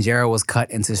the injera was cut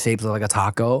into shapes of like a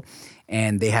taco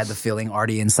and they had the filling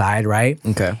already inside, right?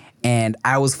 Okay. And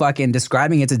I was fucking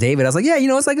describing it to David. I was like, yeah,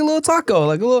 it's like a little taco,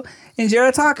 like a little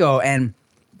injera taco. And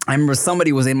I remember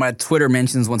somebody was in my Twitter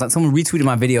mentions one time. Someone retweeted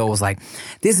my video, was like,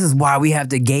 this is why we have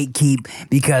to gatekeep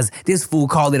because this fool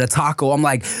called it a taco. I'm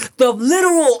like, the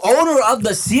literal owner of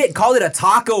the shit called it a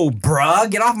taco, bruh.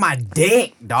 Get off my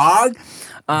dick, dog.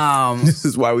 This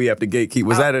is why we have to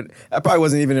gatekeep. I probably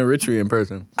wasn't even a Eritrean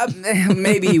person.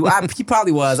 Maybe he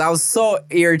probably was. I was so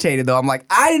irritated though. I'm like,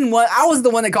 I was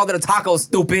the one that called it a taco,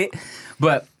 stupid.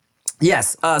 But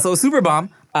yes, so super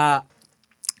bomb.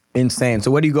 Insane.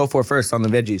 So what do you go for first on the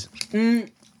veggies?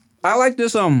 I like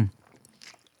this. I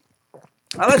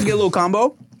like to get a little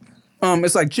combo.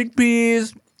 It's like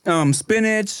chickpeas,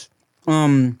 spinach,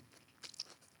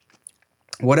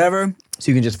 whatever.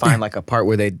 So you can just find like a part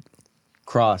where they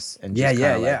cross and just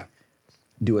yeah.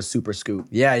 do a super scoop.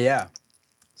 Yeah.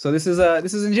 So this is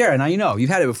injera. Now you've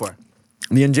had it before.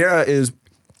 The injera is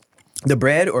the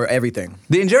bread or everything?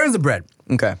 The injera is the bread.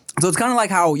 Okay. So it's kind of like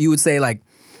how you would say like,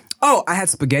 oh, I had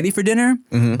spaghetti for dinner,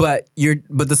 but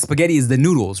the spaghetti is the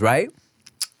noodles, right?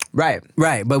 Right.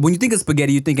 But when you think of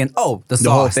spaghetti, you're thinking, oh, the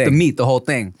whole sauce, thing. the meat, the whole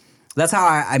thing. That's how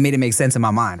I made it make sense in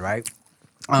my mind, right?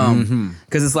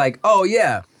 Because it's like, oh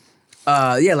yeah,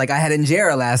 like I had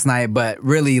injera last night, but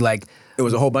really like it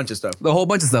was a whole bunch of stuff. The whole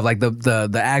bunch of stuff, like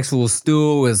the actual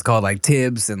stew is called like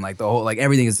tips, and like the whole like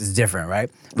everything is different,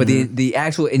 right? But the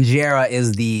actual injera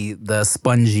is the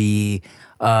spongy,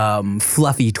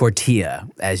 fluffy tortilla,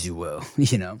 as you will,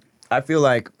 I feel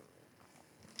like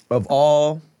of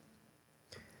all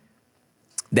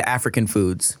the African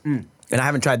foods, and I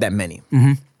haven't tried that many,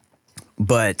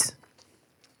 but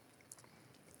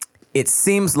it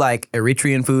seems like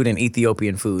Eritrean food and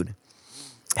Ethiopian food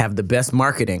have the best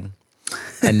marketing,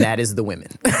 and that is the women.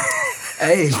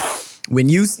 Hey, when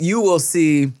you will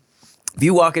see, if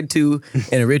you walk into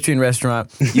an Eritrean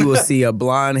restaurant, you will see a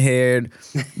blonde-haired,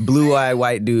 blue-eyed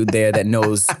white dude there that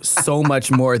knows so much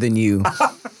more than you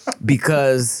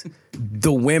because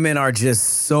the women are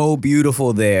just so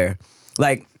beautiful there.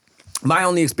 Like, my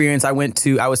only experience, I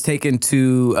was taken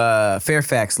to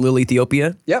Fairfax, Little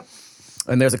Ethiopia. Yep.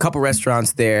 And there's a couple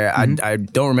restaurants there. I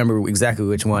don't remember exactly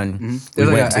which one. There's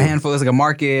like a handful. There's like a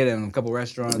market and a couple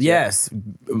restaurants. Yes.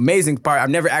 Amazing part. I've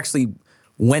never actually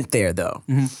went there, though.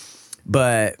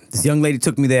 But this young lady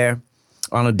took me there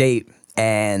on a date,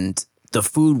 and the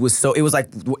food was it was like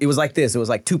this. It was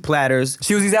like 2 platters.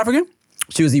 She was East African?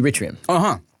 She was Eritrean.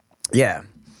 Yeah.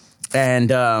 And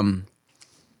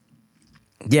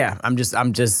yeah, I'm just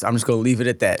gonna leave it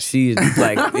at that. She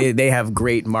like they have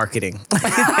great marketing.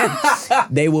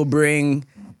 They will bring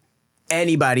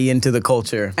anybody into the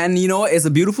culture. And you know what? It's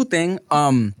a beautiful thing.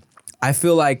 I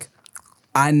feel like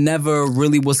I never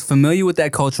really was familiar with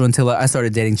that culture until I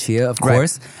started dating Chia, of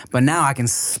course. But now I can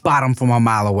spot them from a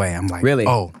mile away. I'm like, really?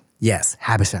 Oh, yes,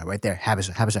 Habesha, right there.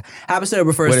 Habesha. Habesha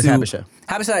refers to... What is Habesha?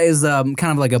 Habesha is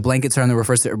kind of like a blanket term that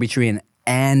refers to Eritrean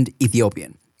and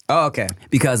Ethiopian. Oh, okay.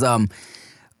 Because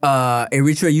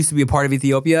Eritrea used to be a part of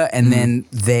Ethiopia, and then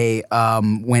they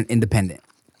went independent.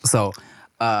 So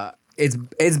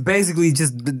it's basically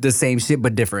just the same shit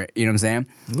but different. You know what I'm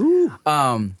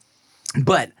saying?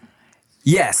 But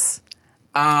yes.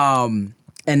 And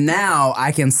now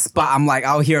I can spot. I'm like,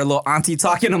 I'll hear a little auntie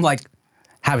talking. I'm like,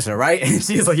 Habisha, right? And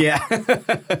she's like, yeah.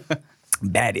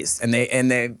 Baddies,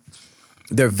 and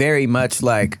they're very much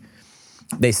like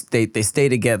they stay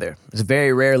together. It's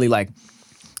very rarely like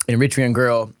an Eritrean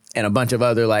girl and a bunch of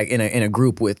other like in a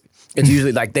group with. It's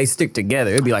usually like they stick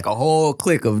together. It'd be like a whole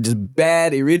clique of just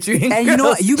bad Eritrean. And you know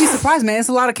what? You'd be surprised, man. It's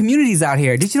a lot of communities out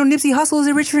here. Did you know Nipsey Hussle is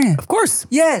Eritrean? Of course.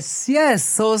 Yes.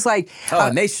 So it's like,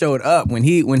 and they showed up when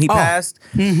he passed.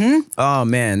 Mm-hmm. Oh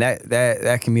man,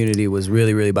 that community was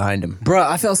really, really behind him. Bruh,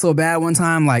 I felt so bad one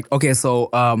time. Like, okay, so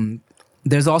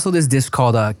there's also this dish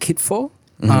called kitfo,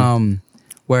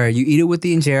 where you eat it with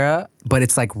the injera, but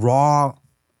it's like raw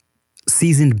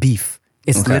seasoned beef.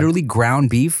 It's literally ground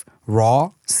beef.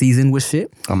 Raw, seasoned with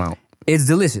shit. I'm out. It's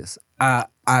delicious.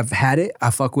 I've had it. I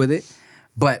fuck with it.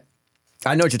 But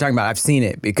I know what you're talking about. I've seen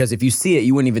it because if you see it,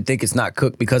 you wouldn't even think it's not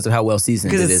cooked because of how well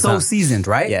seasoned it is. Because it's so seasoned,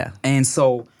 right? Yeah. And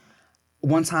so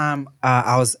one time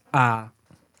I was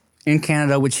in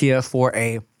Canada with Chia for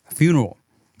a funeral.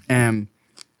 And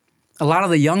a lot of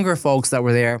the younger folks that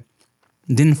were there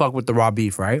didn't fuck with the raw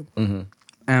beef, right?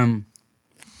 Mm-hmm.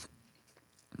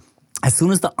 As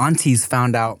soon as the aunties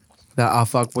found out that I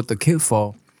fuck with the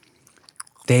kitfo,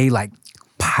 they like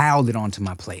piled it onto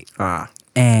my plate.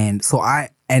 And so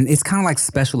and it's kind of like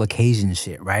special occasion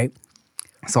shit, right?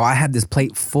 So I had this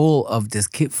plate full of this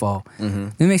kitfo.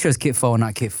 Let me make sure it's kitfo and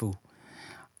not kitfu.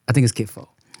 I think it's kitfo.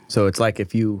 So it's like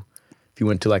if you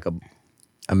went to like a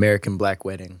American black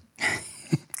wedding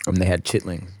and they had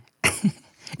chitlins.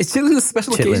 Is chitlins a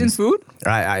special occasion food?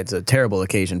 It's a terrible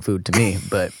occasion food to me,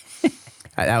 but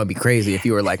that would be crazy if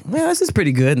you were like, man, this is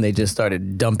pretty good, and they just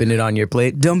started dumping it on your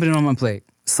plate. Dumping it on my plate.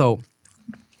 So,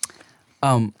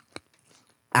 I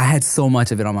had so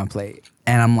much of it on my plate,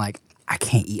 and I'm like, I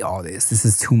can't eat all this. This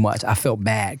is too much. I felt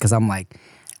bad because I'm like,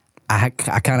 I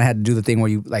kind of had to do the thing where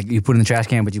you put it in the trash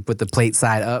can, but you put the plate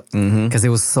side up because it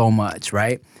was so much,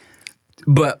 right?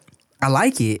 But I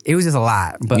like it. It was just a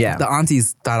lot. But the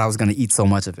aunties thought I was gonna eat so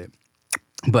much of it.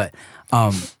 But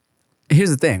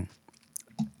here's the thing.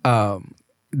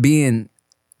 Being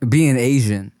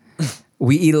Asian,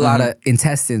 we eat a lot of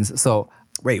intestines. So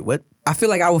wait, what? I feel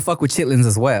like I would fuck with chitlins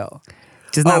as well.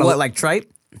 Just not like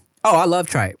tripe? Oh, I love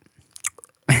tripe.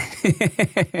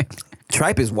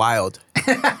 Tripe is wild.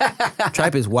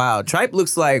 Tripe is wild. Tripe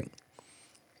looks like,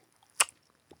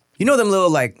 you know them little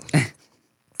like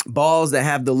balls that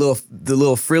have the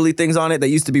little frilly things on it that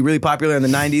used to be really popular in the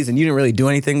 90s and you didn't really do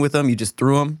anything with them, you just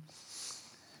threw them?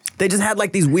 They just had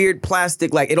like these weird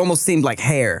plastic, like it almost seemed like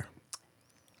hair.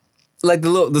 Like the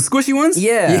squishy ones?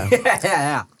 Yeah.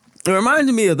 Yeah. It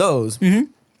reminded me of those.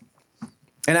 Mm-hmm.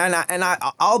 And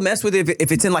I'll mess with it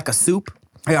if it's in like a soup.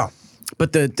 Yeah.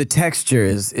 But the texture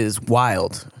is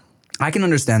wild. I can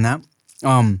understand that.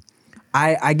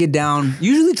 I get down,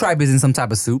 usually tripe is in some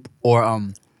type of soup or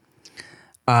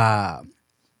a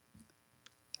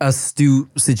stew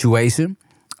situation.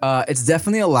 It's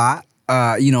definitely a lot.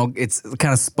 It's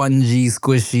kind of spongy,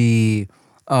 squishy.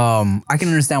 I can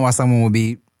understand why someone would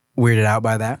be weirded out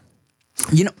by that.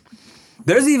 You know,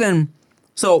 there's even,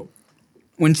 so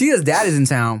when Chia's dad is in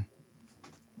town,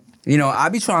 I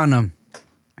be trying to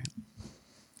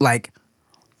like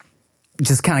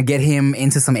just kind of get him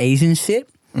into some Asian shit.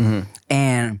 Mm-hmm.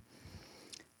 And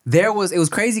it was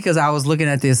crazy because I was looking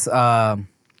at this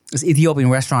Ethiopian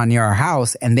restaurant near our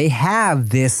house and they have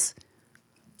this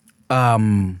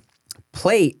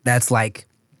plate that's like,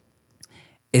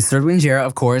 it's served with injera,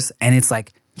 of course, and it's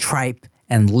like tripe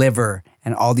and liver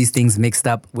and all these things mixed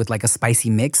up with like a spicy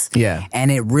mix. Yeah.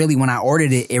 And it really, when I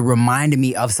ordered it, it reminded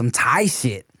me of some Thai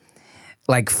shit,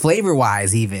 like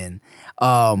flavor-wise even.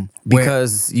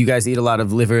 Because you guys eat a lot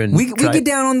of liver and we get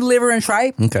down on the liver and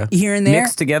tripe here and there.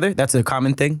 Mixed together? That's a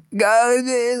common thing?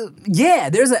 Yeah,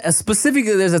 there's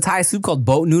there's a Thai soup called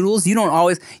boat noodles.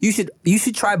 You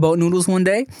should try boat noodles one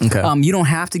day. Okay. You don't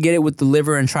have to get it with the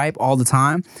liver and tripe all the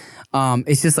time.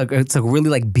 It's just like, it's a really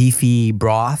like beefy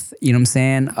broth, you know what I'm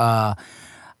saying?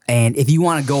 And if you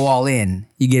want to go all in,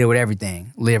 you get it with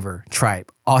everything. Liver,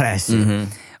 tripe, all that shit.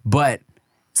 Mm-hmm. But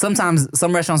sometimes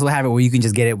some restaurants will have it where you can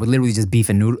just get it with literally just beef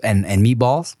and noodle and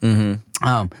meatballs.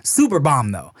 Mm-hmm. Super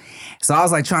bomb though. So I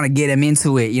was like trying to get him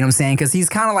into it, you know what I'm saying? Because he's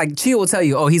kind of like, Chia will tell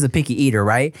you, oh, he's a picky eater,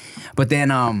 right? But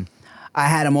then I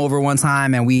had him over one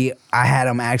time and I had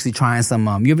him actually trying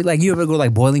some, you ever go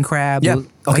like boiling crab? Yeah.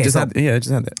 Okay, I just had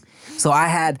that. So I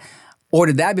had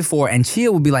ordered that before and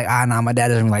Chia would be like, nah, my dad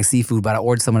doesn't really like seafood, but I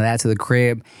ordered some of that to the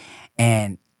crib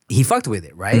and he fucked with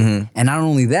it, right? Mm-hmm. And not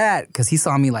only that, because he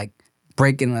saw me like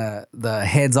breaking the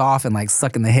heads off and like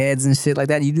sucking the heads and shit like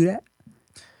that? You do that?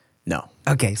 No.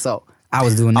 Okay, so I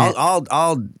was doing that.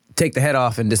 I'll take the head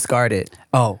off and discard it.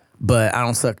 Oh, But I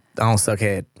don't suck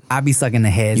head. I be sucking the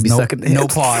heads. You be sucking the No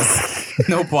heads. pause.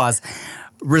 No pause.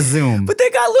 Resume. But they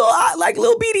got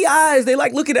little beady eyes. They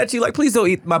like looking at you like, please don't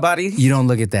eat my body. You don't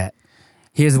look at that.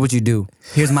 Here's what you do.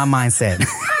 Here's my mindset.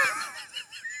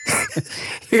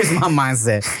 Here's my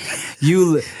mindset.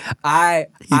 You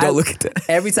don't look at that.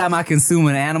 Every time I consume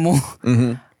an animal,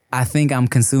 I think I'm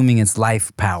consuming its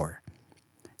life power.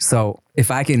 So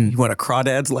if I can, You want a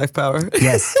crawdad's life power?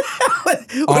 yes, What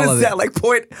All is of that? it. Like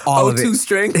All of it. .02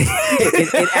 strength?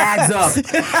 it adds up.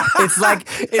 It's like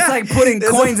putting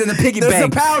coins in the piggy There's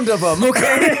bank. a pound of them,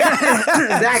 okay?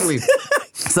 Exactly.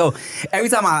 So every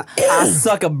time I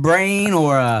suck a brain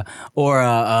or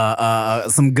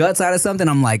some guts out of something,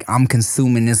 I'm like, I'm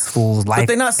consuming this fool's life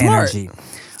they're not smart. energy.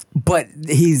 But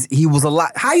he was a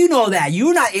lot. How you know that?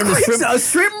 You're not in the shrimp. A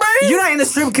shrimp brain? You're not in the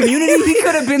shrimp community. He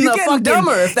could have been You're the getting fucking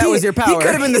dumber if that was your power. He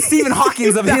could have been the Stephen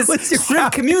Hawking's of That his was your shrimp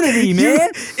power. community,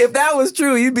 man. If that was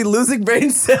true, you'd be losing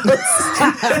brain cells. Yeah,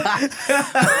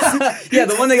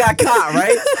 the one that got caught,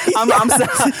 right?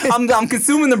 I'm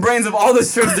consuming the brains of all the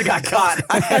shrimps that got caught.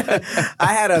 I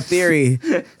had a theory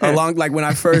like when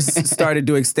I first started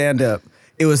doing stand-up.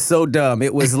 It was so dumb.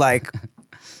 It was like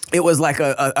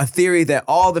a theory that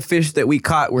all the fish that we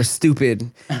caught were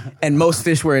stupid and most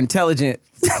fish were intelligent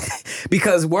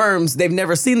because worms, they've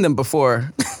never seen them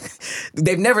before.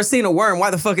 They've never seen a worm. Why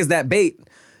the fuck is that bait?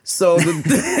 So,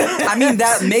 I mean,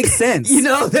 that makes sense. you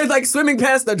know, they're like swimming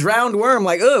past a drowned worm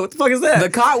like, oh, what the fuck is that? The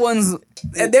caught ones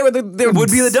and they would be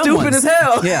the dumb stupid ones. as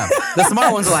hell. Yeah. The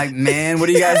smart ones are like, man, what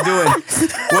are you guys doing?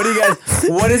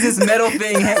 What is this metal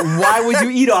thing? Why would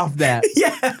you eat off that?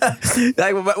 Yeah.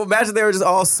 Like, imagine they were just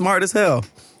all smart as hell.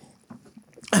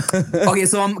 Okay,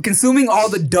 so I'm consuming all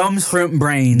the dumb shrimp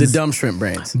brains. The dumb shrimp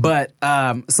brains. But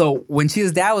so when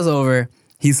Chia's dad was over,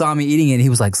 he saw me eating it and he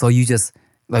was like, so you just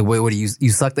like, wait, what do you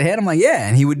suck the head? I'm like, yeah,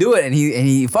 and he would do it and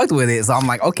he fucked with it. So I'm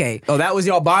like, okay. Oh, that was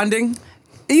y'all bonding?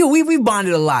 We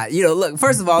bonded a lot. You know, look,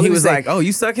 first of all, He let me was say, like, oh,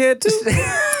 you suck head too?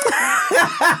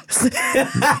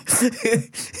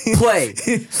 play.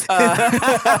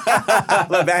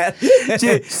 My bad.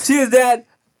 Chia's dad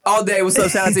all day. What's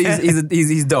up? Shout out to you.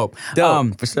 He's dope.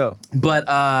 For sure. But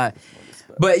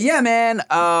yeah, man.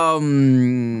 I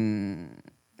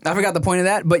forgot the point of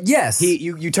that. But yes,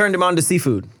 You turned him on to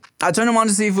seafood. I turned him on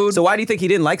to seafood. So why do you think he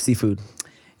didn't like seafood?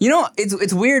 You know,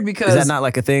 it's weird because Is that not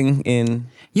like a thing in?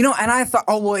 you know, and I thought,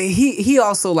 oh well, he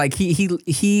also like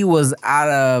he was out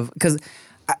of because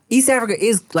East Africa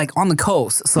is like on the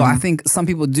coast, so I think some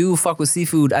people do fuck with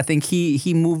seafood. I think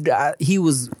he moved. He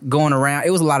was going around.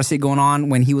 It was a lot of shit going on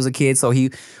when he was a kid, so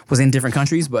he was in different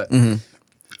countries. But I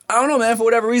don't know, man. For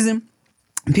whatever reason,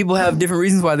 people have different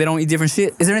reasons why they don't eat different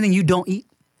shit. Is there anything you don't eat?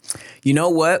 You know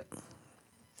what?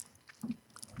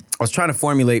 I was trying to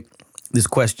formulate this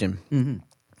question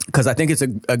because I think it's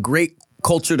a great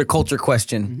culture to culture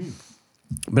question,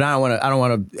 but I don't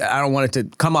want it to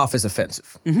come off as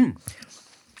offensive.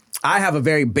 I have a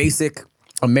very basic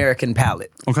American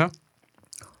palate. Okay.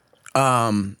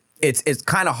 It's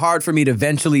kind of hard for me to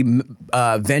eventually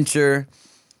venture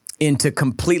into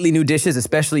completely new dishes,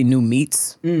 especially new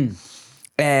meats.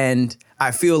 And I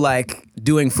feel like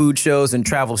doing food shows and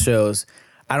travel shows,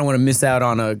 I don't want to miss out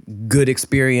on a good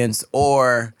experience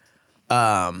or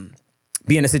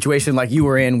be in a situation like you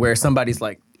were in where somebody's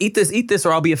like, eat this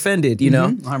or I'll be offended, you know?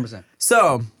 100%.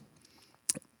 So,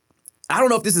 I don't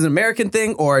know if this is an American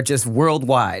thing or just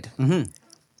worldwide.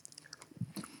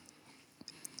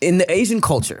 In the Asian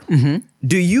culture,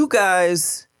 do you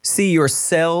guys see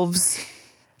yourselves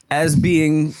as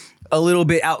being a little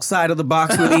bit outside of the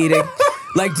box with eating?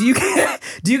 Like, do you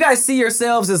guys see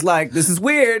yourselves as like, this is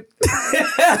weird?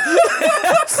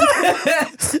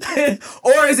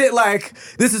 Or is it like,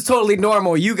 this is totally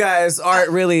normal, you guys aren't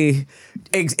really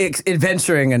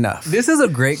adventuring enough? This is a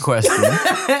great question.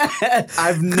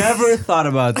 I've never thought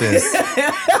about this.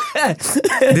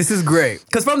 This is great.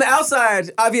 Because from the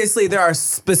outside, obviously there are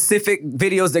specific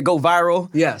videos that go viral.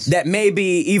 Yes. That may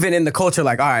be even in the culture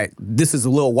like, all right, this is a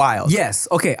little wild. Yes.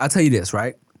 Okay, I'll tell you this,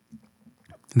 right?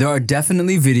 There are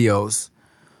definitely videos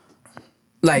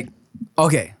like,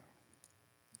 okay,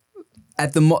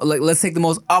 let's take the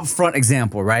most upfront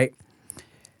example, right?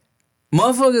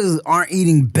 Motherfuckers aren't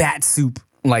eating bat soup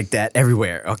like that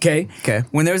everywhere, okay? Okay.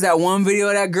 When there's that one video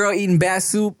of that girl eating bat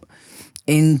soup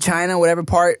in China, whatever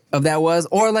part of that was,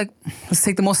 or like, let's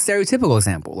take the most stereotypical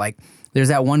example. Like, there's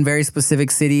that one very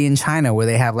specific city in China where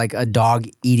they have like a dog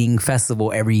eating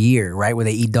festival every year, right? Where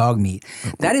they eat dog meat.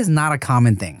 That is not a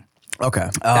common thing. Okay,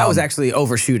 that was actually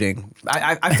overshooting.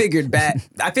 I figured that.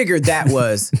 I figured that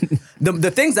was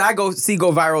the things that I go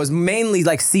viral is mainly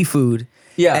like seafood.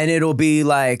 Yeah. And it'll be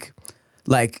like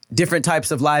different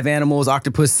types of live animals,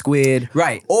 octopus, squid.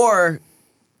 Right. Or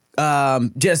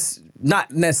just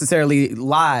not necessarily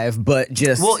live, but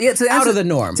just out of the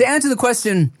norm. To answer the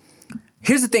question,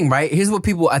 here's the thing, right? Here's what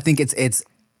people, I think it's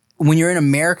when you're in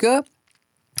America,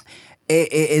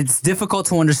 it's difficult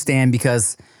to understand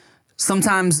because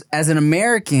sometimes as an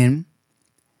American,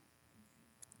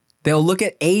 they'll look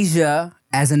at Asia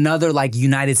as another like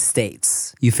United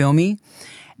States. You feel me?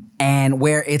 And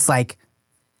where it's like,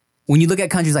 when you look at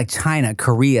countries like China,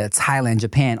 Korea, Thailand,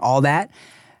 Japan, all that,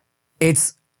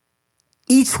 it's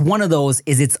each one of those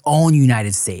is its own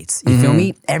United States. You feel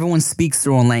me? Everyone speaks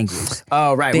their own language.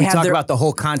 Oh, right. We talk about the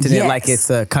whole continent like it's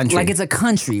a country. Like it's a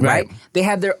country, right? They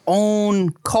have their own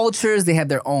cultures. They have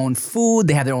their own food.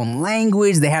 They have their own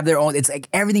language. They have their own, it's like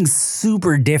everything's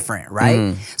super different,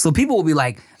 right? So people will be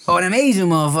like, oh, them Asian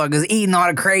motherfuckers eating all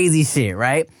the crazy shit,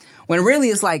 right? When really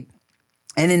it's like,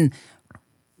 and then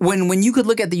when you could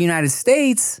look at the United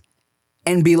States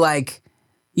and be like,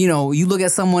 you know, you look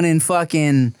at someone in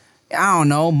fucking, I don't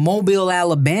know, Mobile,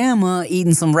 Alabama,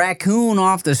 eating some raccoon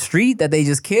off the street that they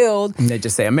just killed. And they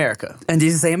just say America. And they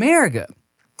just say America.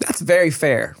 That's very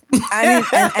fair. I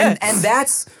mean, and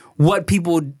that's what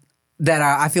people that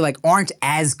are, I feel like aren't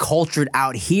as cultured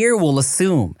out here will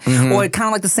assume. Or kind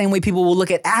of like the same way people will look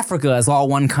at Africa as all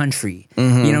one country. You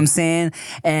know what I'm saying?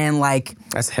 And like...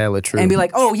 That's hella true. And be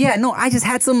like, oh yeah, no, I just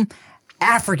had some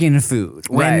African food.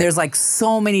 When Right. there's like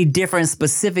so many different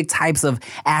specific types of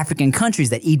African countries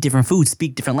that eat different foods,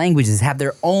 speak different languages, have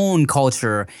their own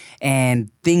culture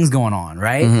and things going on,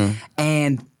 right?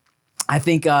 And I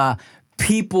think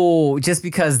people, just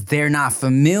because they're not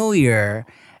familiar,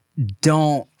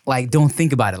 don't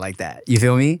think about it like that. You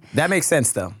feel me? That makes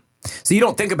sense though. So you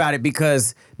don't think about it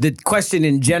because the question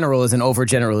in general is an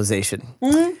overgeneralization.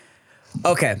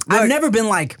 Okay. I've never been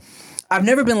like,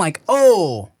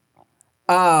 oh,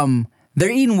 they're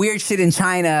eating weird shit in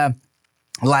China,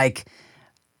 like,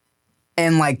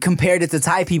 and like compared it to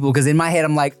Thai people, because in my head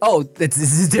I'm like, oh, this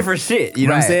is different shit. You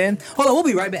know what I'm saying? Hold on, we'll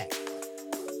be right back.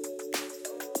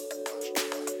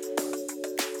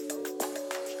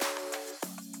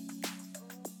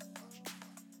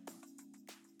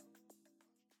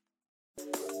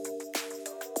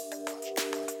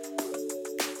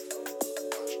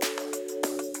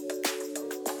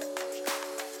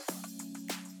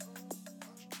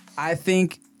 I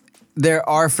think there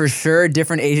are for sure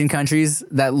different Asian countries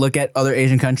that look at other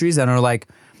Asian countries and are like,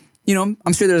 you know,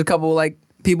 I'm sure there's a couple like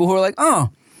people who are like, oh,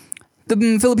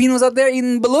 the Filipinos out there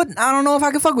eating balut, I don't know if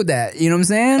I can fuck with that. You know what I'm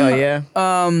saying? Oh yeah.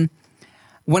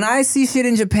 When I see shit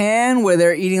in Japan where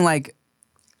they're eating like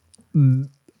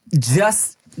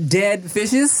just dead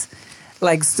fishes,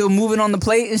 like still moving on the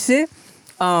plate and shit,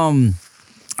 I'm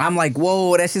like,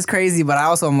 whoa, that's just crazy. But I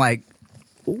also am like,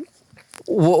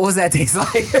 what does that taste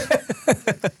like?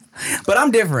 But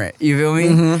I'm different, you feel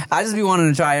me? I just be wanting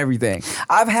to try everything.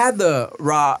 I've had the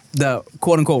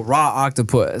quote unquote raw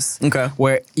octopus. Okay.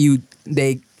 Where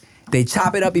they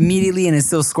chop it up immediately and it's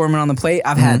still squirming on the plate.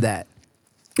 I've had that.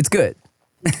 It's good.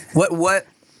 What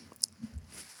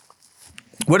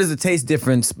is the taste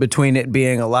difference between it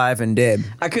being alive and dead?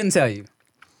 I couldn't tell you.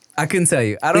 I don't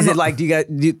Is know. it like do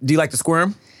you like to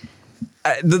squirm?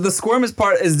 The squirm is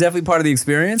definitely part of the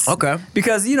experience. Okay.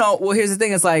 Because, you know, well, here's the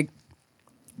thing. It's like,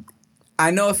 I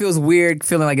know it feels weird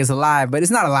feeling like it's alive, but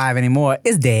it's not alive anymore.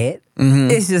 It's dead.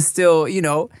 It's just still, you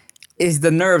know, the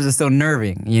nerves are still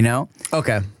nerving, you know?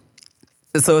 Okay.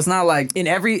 So it's not like... In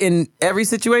every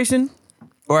situation?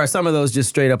 Or are some of those just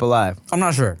straight up alive? I'm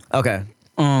not sure. Okay.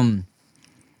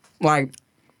 Like,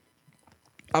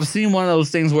 I've seen one of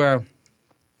those things where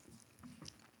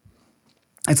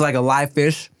it's like a live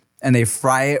fish and they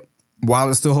fry it while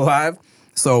it's still alive.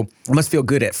 So it must feel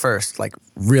good at first, like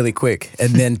really quick,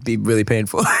 and then be really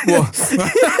painful. this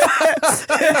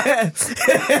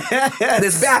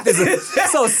bath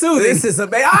is so soothing. This is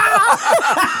amazing.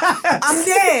 Ah! I'm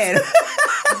dead.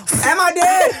 Am I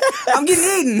dead? I'm getting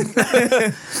eaten.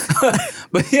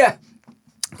 But yeah,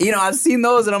 you know, I've seen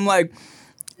those and I'm like,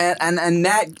 and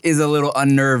that is a little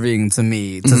unnerving to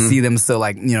me to see them still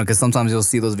like, you know, because sometimes you'll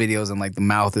see those videos and like the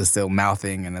mouth is still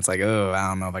mouthing and it's like, oh, I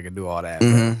don't know if I could do all that.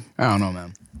 I don't know,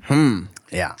 man.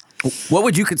 Yeah. What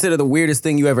would you consider the weirdest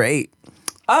thing you ever ate?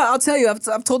 I'll tell you,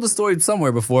 I've told the story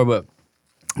somewhere before, but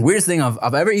weirdest thing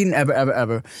I've ever eaten,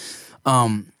 ever.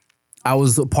 I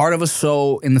was a part of a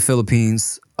show in the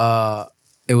Philippines.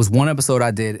 It was one episode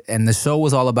I did, and the show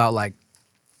was all about like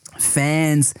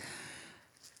fans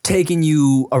taking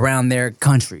you around their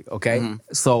country, okay?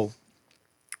 So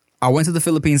I went to the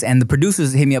Philippines, and the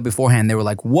producers hit me up beforehand. They were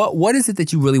like, what is it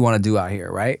that you really want to do out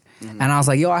here, right? And I was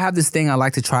like, yo, I have this thing. I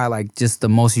like to try like just the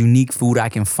most unique food I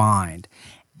can find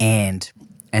and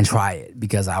try it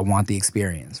because I want the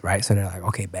experience, right? So they're like,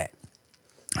 okay, bet.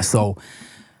 So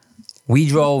we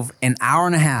drove an hour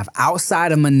and a half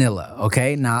outside of Manila,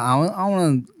 okay? Now, I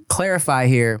want to clarify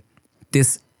here,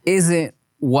 this isn't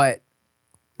what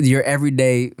your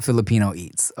everyday Filipino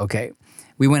eats, okay?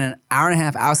 We went an hour and a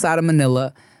half outside of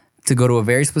Manila to go to a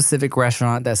very specific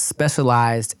restaurant that's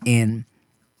specialized in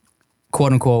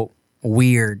quote unquote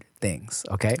weird things,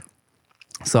 okay?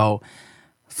 So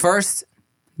first,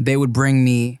 they would bring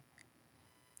me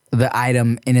the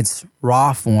item in its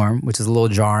raw form, which is a little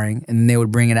jarring, and then they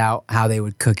would bring it out how they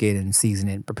would cook it and season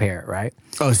it and prepare it, right?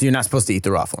 Oh, so you're not supposed to eat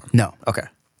the raw form? No. Okay.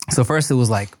 So first it was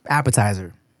like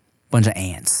appetizer, bunch of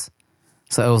ants.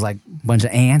 So it was like bunch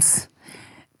of ants,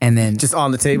 and then Just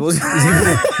on the tables?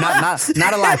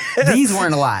 not alive. These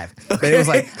weren't alive. But it was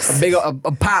like a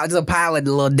pile, just a pile of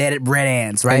little dead red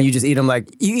ants, right? And you just eat them like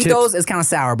You eat chips? those, it's kind of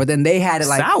sour, but then they had it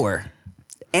like Sour?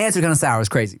 ants are kind of sour. It's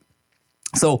crazy.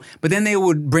 So, but then they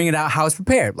would bring it out how it's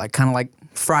prepared, like kind of like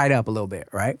fried up a little bit,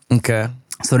 right? Okay.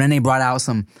 So then they brought out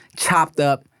some chopped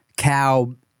up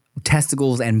cow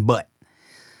testicles and butt.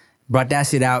 Brought that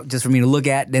shit out just for me to look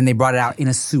at. Then they brought it out in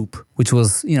a soup, which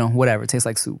was, whatever. It tastes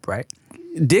like soup, right?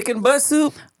 Dick and butt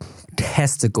soup?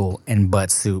 Testicle and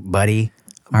butt soup, buddy.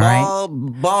 All right?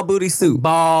 Ball booty soup.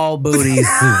 Ball booty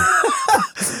soup.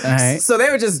 All right. So they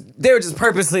were just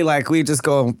purposely like, we just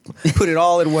go put it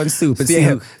all in one soup and see Yeah,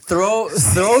 who. throw the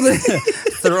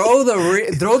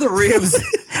ribs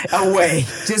away.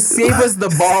 Just save us the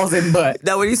balls and butt.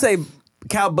 Now, when you say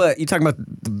cow butt, you talking about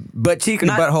the butt cheek or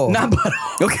the butthole? Not butthole.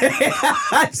 Okay.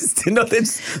 I just didn't know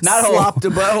that. Not slopped the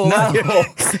butthole. Not on hole.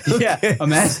 your- Yeah.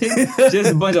 Imagine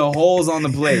just a bunch of holes on the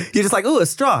plate. You're just like, ooh, a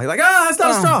straw. You're like, it's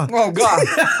not a straw. Oh God.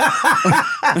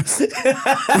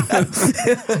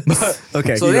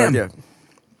 Okay. So you then, go, yeah.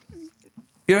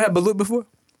 you ever had balut before?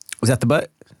 Was that the butt?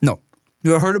 No.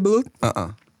 You ever heard of balut?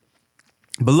 Uh-uh.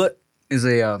 Balut is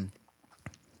a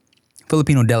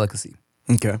Filipino delicacy,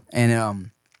 Okay.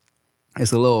 and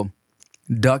it's a little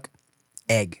duck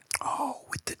egg Oh,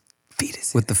 with the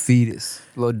fetus. with the fetus,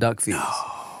 little duck fetus.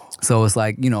 So it's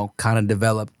like kind of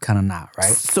developed, kind of not,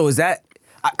 right? So is that,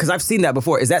 because I've seen that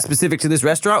before, is that specific to this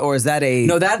restaurant or is that a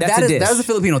No, that's that a is dish? a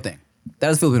Filipino thing. That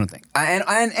is a Filipino thing, and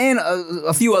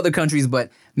a few other countries, but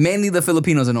mainly the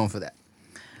Filipinos are known for that.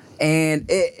 And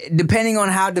depending on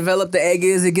how developed the egg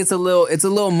is, it's a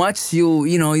little much.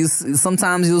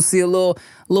 Sometimes you'll see a little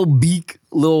beak,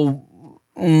 little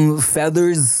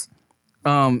feathers,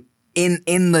 in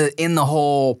the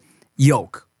whole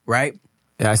yolk, right?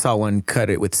 Yeah, I saw one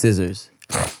cut it with scissors.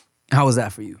 How was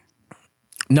that for you?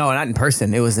 No, not in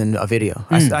person. It was in a video.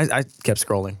 I kept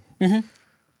scrolling.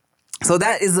 So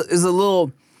that is a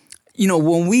little,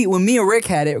 when me and Rick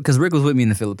had it, because Rick was with me in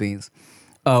the Philippines,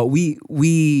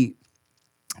 the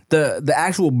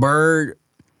actual bird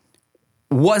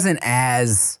wasn't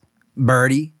as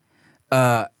birdy.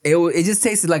 It just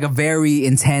tasted like a very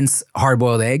intense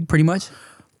hard-boiled egg, pretty much.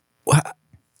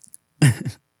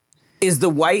 Is the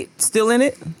white still in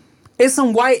it? It's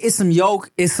some white, it's some yolk,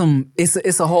 it's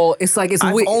a whole, it's like it's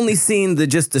I've weird. only seen the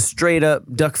straight up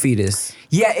duck fetus.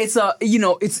 Yeah, it's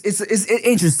it's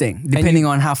interesting depending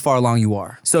on how far along you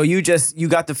are. So you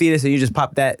got the fetus and you just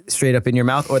popped that straight up in your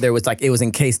mouth, or it was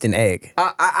encased in egg.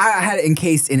 I had it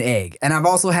encased in egg, and I've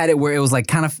also had it where it was like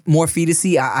kind of more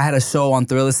fetusy. I had a show on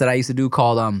Thrillist that I used to do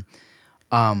called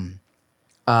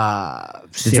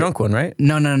The drunk one, right?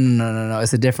 No.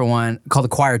 It's a different one called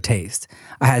Acquired Taste.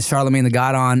 I had Charlemagne the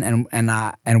God on,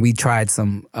 and we tried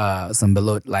some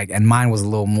balut, and mine was a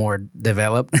little more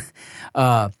developed.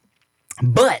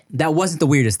 But that wasn't the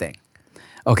weirdest thing.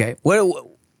 Okay.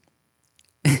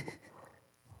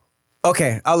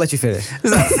 Okay, I'll let you finish.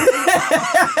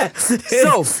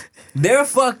 So their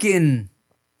fucking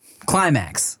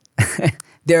climax,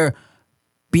 their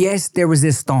pièce de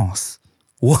résistance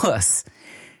was.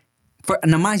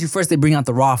 Now, mind you, first they bring out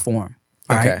the raw form.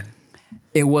 All right? Okay.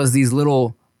 It was these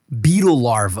little beetle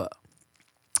larvae.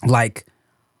 Like,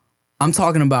 I'm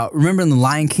talking about, remember in The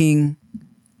Lion King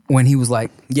when he was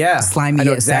like slimy I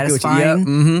know yet exactly what you-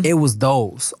 satisfying? It was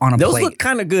those on a Those plate. look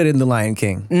kind of good in The Lion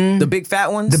King. The big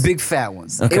fat ones? The big fat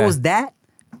ones. Okay. It was that.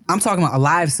 I'm talking about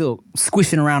alive still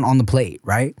squishing around on the plate,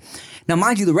 right? Now,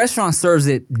 mind you, the restaurant serves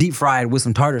it deep fried with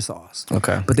some tartar sauce.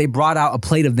 Okay. But they brought out a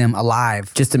plate of them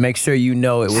alive. Just to make sure you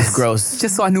know it was gross.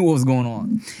 Just so I knew what was going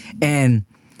on. And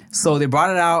so they brought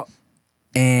it out,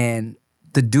 and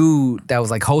the dude that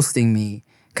was like hosting me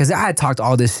Because I had talked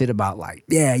all this shit about like,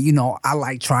 yeah, you know, I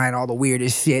like trying all the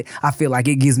weirdest shit. I feel like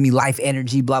it gives me life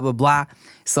energy, blah, blah, blah.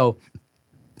 So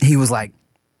he was like,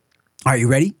 are you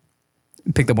ready?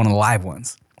 Picked up one of the live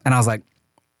ones. And I was like,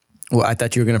 Well, I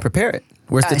thought you were going to prepare it.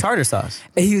 Where's the tartar sauce?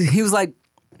 and he was like,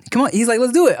 come on. He's like,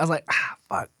 let's do it. I was like,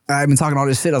 fuck. I've been talking all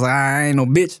this shit. I was like, I ain't no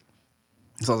bitch.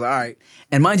 So I was like, all right.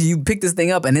 And mind you pick this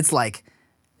thing up and it's like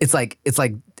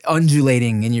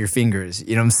undulating in your fingers.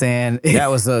 You know what I'm saying? That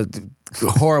was a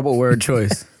horrible word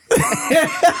choice.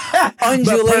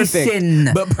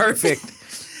 Undulation. But perfect.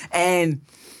 And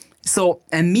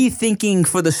me thinking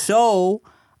for the show,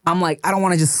 I'm like, I don't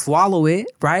want to just swallow it,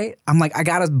 right? I'm like, I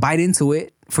gotta bite into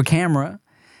it for camera.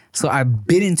 So I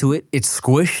bit into it. It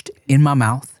squished in my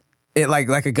mouth. It like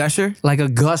a gusher? Like a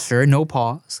gusher, no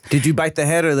pause. Did you bite the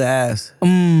head or the ass?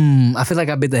 I feel like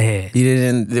I bit the head. You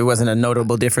didn't. There wasn't a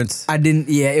notable difference. I didn't.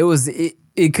 Yeah,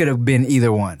 it could have been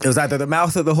either one. It was either the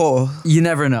mouth or the hole. You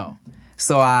never know.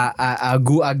 So I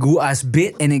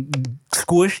bit and it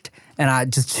squished, and I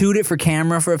just chewed it for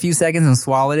camera for a few seconds and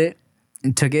swallowed it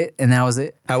and took it, and that was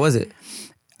it. How was it?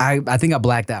 I think I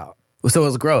blacked out. So it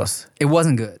was gross. It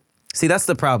wasn't good. See, that's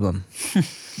the problem.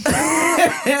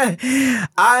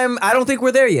 I don't think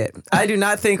we're there yet. I do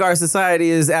not think our society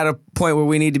is at a point where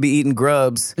we need to be eating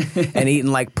grubs and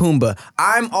eating like Pumbaa.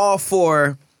 I'm all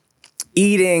for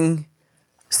eating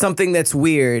something that's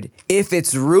weird if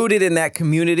it's rooted in that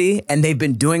community and they've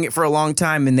been doing it for a long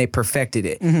time and they perfected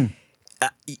it. Mm-hmm.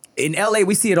 In LA,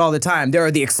 we see it all the time. There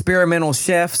are the experimental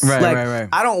chefs. Right.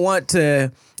 I don't want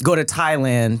to go to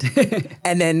Thailand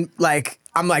and then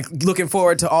I'm looking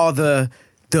forward to all the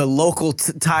local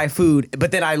Thai food,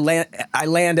 but then I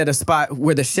land at a spot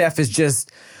where the chef is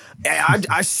just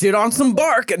I shit on some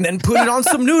bark and then put it on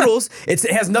some noodles. It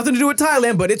has nothing to do with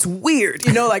Thailand, but it's weird.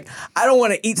 You know, like I don't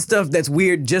want to eat stuff that's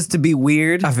weird just to be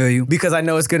weird. I feel you. Because I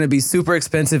know it's going to be super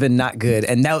expensive and not good.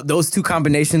 And now those two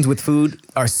combinations with food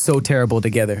are so terrible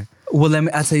together. Well,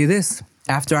 I'll tell you this.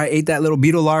 After I ate that little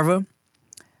beetle larva,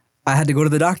 I had to go to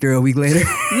the doctor a week later.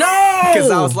 No!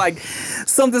 Because I was like,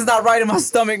 something's not right in my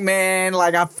stomach, man.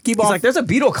 Like I keep on. He's like, there's a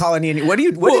beetle colony in you. What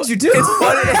did you do? It's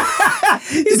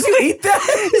funny. Did you eat that?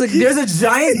 It's like, there's a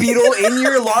giant beetle in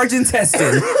your large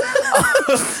intestine.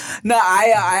 No,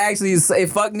 I actually, it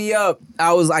fucked me up.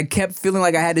 I kept feeling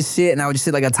like I had to shit, and I would just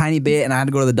shit like a tiny bit, and I had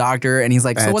to go to the doctor, and he's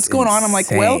like, so what's going on? I'm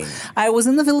like, well, I was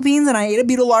in the Philippines, and I ate a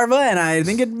beetle larva, and I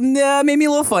think it made me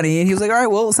a little funny. And he was like, all right,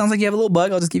 well, it sounds like you have a little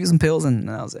bug. I'll just give you some pills, and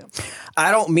that was it.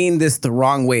 I don't mean this the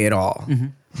wrong way at all,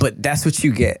 but that's what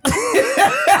you get.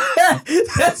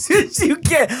 That's what you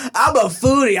get. I'm a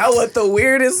foodie. I want the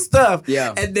weirdest stuff.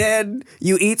 Yeah. And then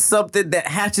you eat something that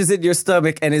hatches in your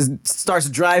stomach and starts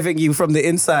driving you from the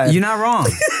inside. You're not wrong.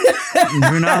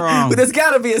 You're not wrong. But there's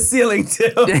got to be a ceiling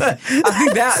too. I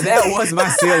think that was my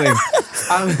ceiling.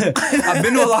 I've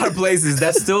been to a lot of places.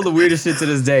 That's still the weirdest shit to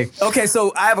this day. Okay,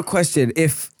 so I have a question.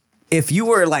 If you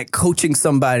were like coaching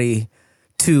somebody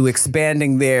to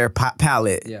expanding their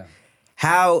palate,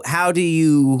 how do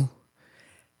you?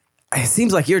 It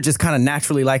seems like you're just kind of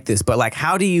naturally like this, but like,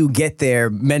 how do you get there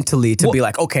mentally to be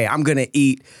like, okay, I'm gonna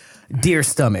eat deer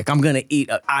stomach, I'm gonna eat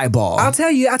an eyeball? I'll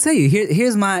tell you.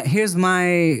 Here's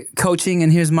my coaching,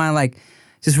 and here's my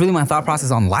just really my thought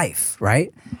process on life.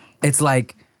 Right? It's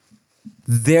like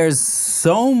there's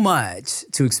so much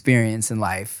to experience in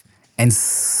life in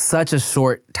such a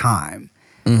short time.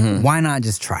 Mm-hmm. Why not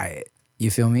just try it?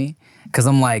 You feel me? Because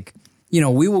I'm like,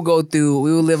 we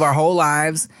will live our whole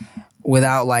lives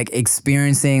without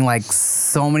experiencing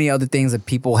so many other things that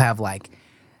people have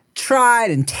tried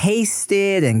and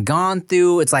tasted and gone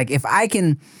through. It's like if I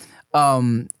can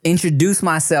introduce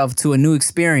myself to a new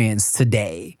experience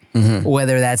today,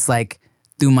 whether that's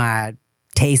through my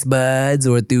taste buds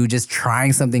or through just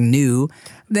trying something new,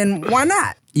 then why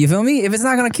not? You feel me? If it's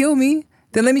not gonna kill me,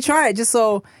 then let me try it. Just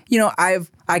so I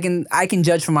can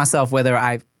judge for myself whether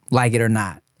I like it or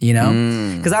not.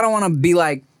 Because I don't want to be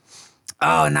like,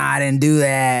 oh, no, I didn't do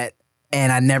that,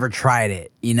 and I never tried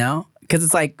it, Because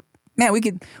it's like, man, we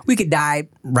could die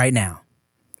right now,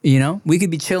 We could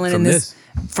be chilling from this.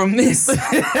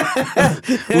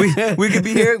 we could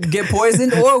be here, get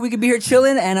poisoned, or we could be here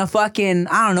chilling, and a fucking,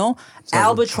 I don't know,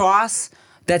 albatross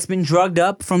that's been drugged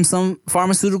up from some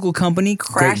pharmaceutical company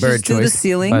crashes through the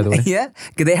ceiling. By the way. Yeah,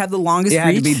 because they have the longest reach. It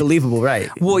had to be believable, right?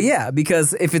 Well, yeah,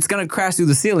 because if it's going to crash through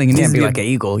the ceiling, it needs to be like an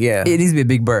eagle, yeah. It needs to be a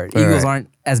big bird. Eagles aren't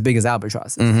as big as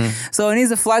albatrosses. Mm-hmm. So it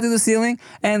needs to fly through the ceiling,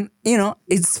 and,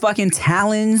 its fucking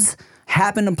talons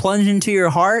happen to plunge into your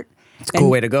heart. It's a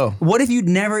cool way to go. What if you'd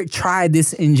never tried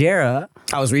this injera?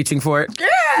 I was reaching for it. Yeah,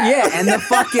 Yeah, and the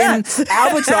fucking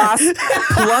albatross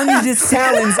plunged its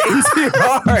talons into your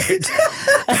heart.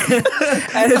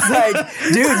 And it's like,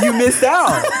 dude, you missed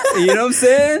out. You know what I'm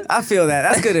saying? I feel that.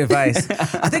 That's good advice.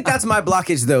 I think that's my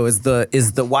blockage though, is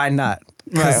the why not?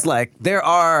 Because like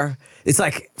it's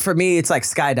like, for me, it's like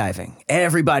skydiving.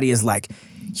 Everybody is like,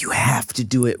 you have to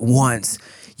do it once.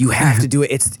 You have to do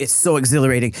it. It's so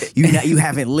exhilarating. You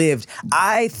haven't lived.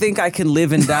 I think I can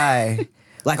live and die.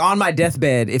 Like on my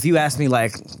deathbed, if you ask me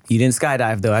like, you didn't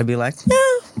skydive though, I'd be like, yeah.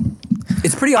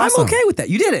 It's pretty awesome. I'm okay with that.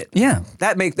 You did it. Yeah.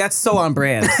 That's so on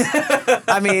brand.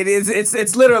 I mean,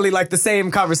 it's literally like the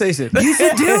same conversation. You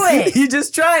should do it. You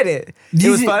just tried it. It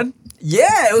was fun.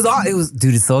 Yeah, it was.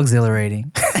 Dude, it's so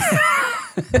exhilarating.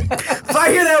 If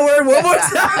I hear that word one more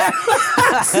time,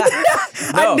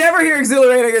 I never hear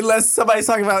exhilarating unless somebody's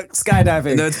talking about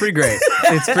skydiving. No, it's pretty great.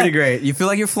 It's pretty great. You feel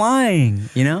like you're flying,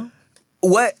 you know?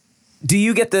 What do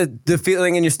you get the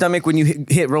feeling in your stomach when you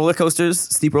hit roller coasters,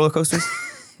 steep roller coasters?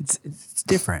 It's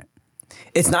different.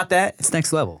 It's not that? It's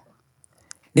next level.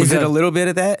 Is it a little bit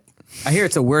of that? I hear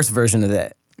it's a worse version of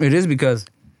that. It is, because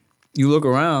you look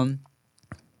around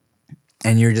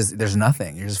and there's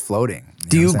nothing. You're just floating.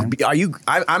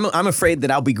 I'm afraid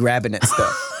that I'll be grabbing at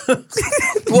stuff.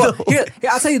 Well, here,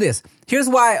 I'll tell you this. Here's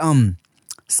why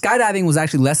skydiving was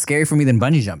actually less scary for me than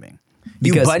bungee jumping.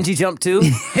 You bungee jump too?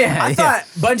 Yeah. I thought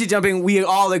bungee jumping, we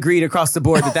all agreed across the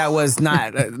board that was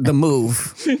not the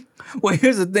move. Well,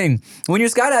 here's the thing. When you're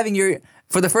skydiving,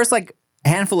 for the first like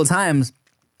handful of times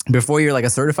before you're like a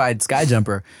certified sky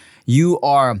jumper, you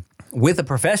are with a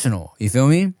professional. You feel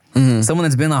me? Mm-hmm. Someone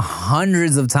that's been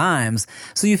hundreds of times.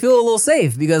 So you feel a little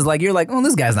safe because like you're like, oh,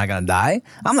 this guy's not gonna die.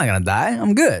 I'm not gonna die.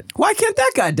 I'm good. Why can't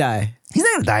that guy die? He's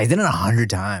not gonna die. He's done it 100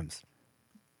 times.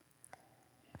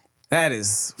 That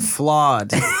is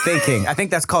flawed thinking. I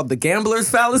think that's called the gambler's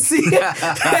fallacy.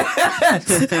 I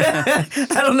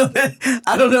don't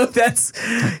know if that's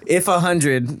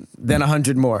 100, then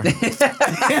 100 more.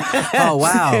 Oh,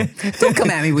 wow. Don't come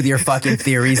at me with your fucking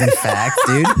theories and facts,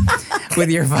 dude. With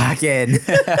your fucking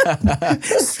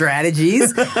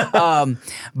strategies. But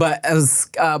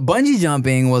bungee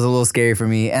jumping was a little scary for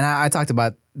me. And I talked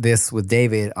about this with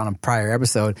David on a prior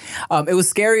episode. It was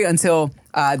scary until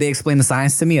they explained the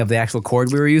science to me of the actual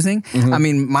cord we were using. Mm-hmm. I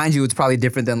mean, mind you, it's probably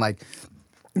different than like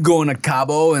going to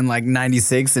Cabo in like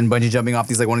 96 and bungee jumping off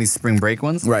one of these spring break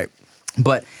ones. Right.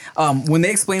 But when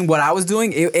they explained what I was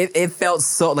doing, it felt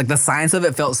so, like the science of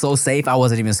it felt so safe, I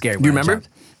wasn't even scared. Do you remember?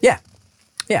 Yeah.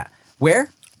 Yeah. Where?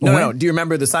 No. Do you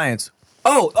remember the science?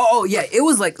 Oh, yeah. It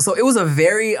was like, so it was a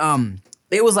very,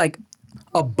 it was like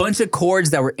a bunch of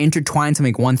cords that were intertwined to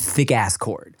make one thick ass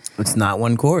cord. It's not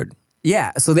one cord.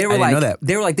 Yeah. So they were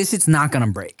they were like, this shit's not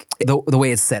gonna break the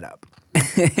way it's set up.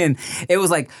 And it was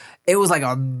like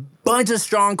a bunch of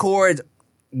strong cords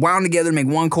wound together to make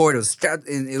one cord. It was strapped,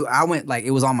 and I went like,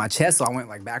 it was on my chest, so I went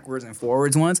like backwards and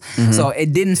forwards once. Mm-hmm. So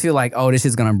it didn't feel like, oh, this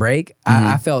shit's gonna break. Mm-hmm.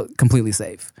 I felt completely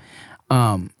safe.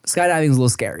 Skydiving is a little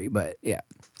scary, but yeah.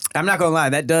 I'm not gonna lie,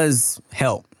 that does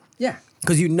help. Yeah.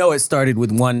 Because you know it started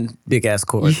with one big ass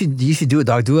cord. You should do it,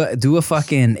 dog. Do a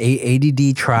fucking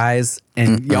ADD tries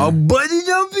and y'all bungee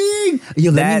jumping. Yo,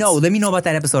 let me know about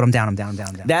that episode. I'm down.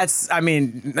 That's, I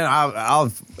mean,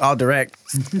 I'll direct.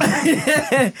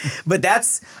 But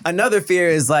that's another fear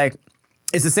is like,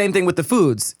 it's the same thing with the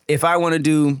foods. If I want to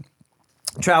do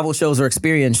travel shows or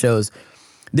experience shows,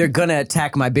 they're gonna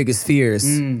attack my biggest fears.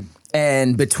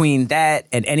 And between that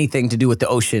and anything to do with the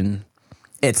ocean,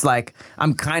 it's like,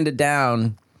 I'm kind of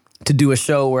down to do a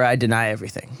show where I deny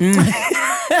everything.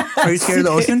 Are you scared of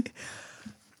the ocean?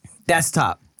 That's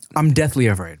top. I'm deathly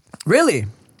afraid. Really?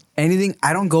 Anything,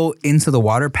 I don't go into the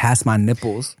water past my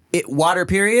nipples. Water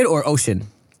period or ocean?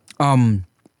 So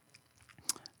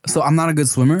I'm not a good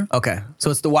swimmer. Okay. So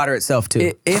it's the water itself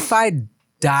too. If I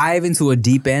dive into a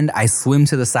deep end, I swim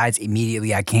to the sides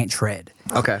immediately. I can't tread.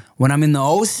 Okay. When I'm in the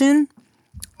ocean,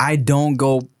 I don't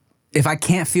go. If I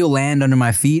can't feel land under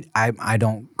my feet, I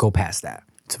don't go past that.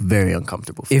 It's very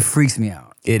uncomfortable. It freaks me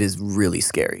out. It is really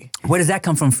scary. Where does that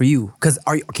come from for you? Because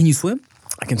can you swim?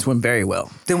 I can swim very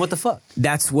well. Then what the fuck?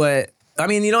 That's what, I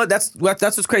mean, you know, that's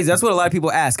what's crazy. That's what a lot of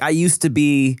people ask. I used to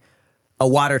be a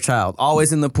water child,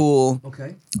 always in the pool,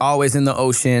 always in the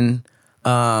ocean.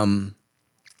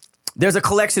 There's a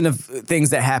collection of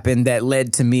things that happened that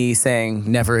led to me saying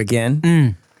never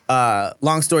again.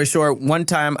 Long story short, one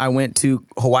time I went to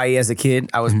Hawaii as a kid.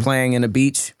 I was playing in a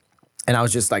beach and I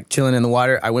was just like chilling in the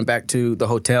water. I went back to the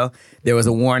hotel. There was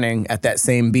a warning at that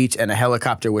same beach and a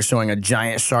helicopter was showing a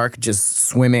giant shark just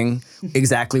swimming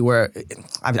exactly where,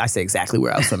 I say exactly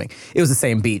where I was swimming. It was the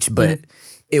same beach, but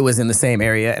it was in the same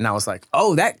area, and I was like,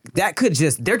 oh, that could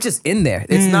they're just in there.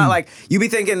 It's not like you be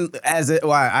thinking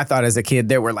I thought as a kid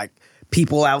there were like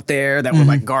people out there that were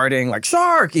like guarding like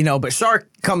shark, but shark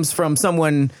comes from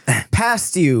someone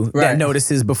past you that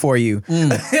notices before you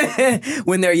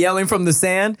when they're yelling from the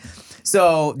sand.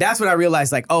 So that's when I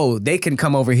realized like, oh, they can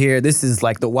come over here. This is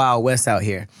like the Wild West out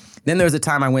here. Then there was a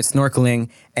time I went snorkeling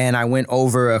and I went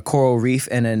over a coral reef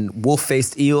and a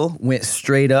wolf-faced eel went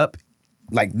straight up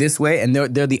like this way, and they're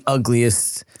the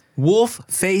ugliest.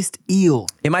 Wolf-faced eel.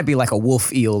 It might be like a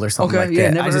wolf eel or something like yeah,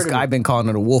 that. never heard of it. I've been calling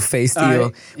it a wolf-faced eel,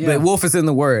 right, yeah. but wolf is in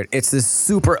the word. It's this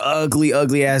super ugly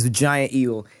ass giant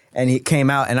eel, and it came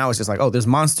out, and I was just like, oh, there's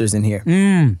monsters in here.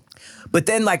 But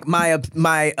then like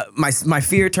my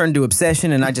fear turned to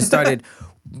obsession, and I just started.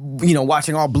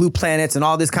 Watching all blue planets and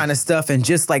all this kind of stuff, and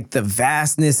just like the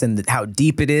vastness and how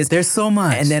deep it is. There's so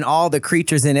much. And then all the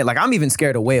creatures in it. Like, I'm even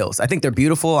scared of whales. I think they're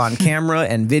beautiful on camera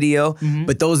and video,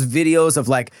 but those videos of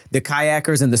like the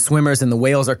kayakers and the swimmers and the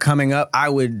whales are coming up, I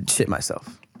would shit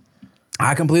myself.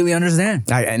 I completely understand.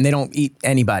 And they don't eat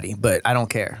anybody, but I don't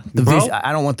care.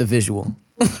 I don't want the visual.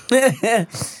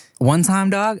 One time,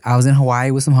 dog, I was in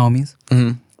Hawaii with some homies,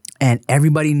 and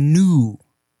everybody knew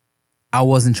I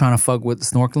wasn't trying to fuck with the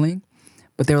snorkeling,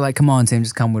 but they were like, come on, Tim,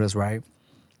 just come with us, right?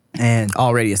 And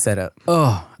already a setup.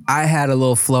 I had a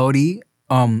little floaty,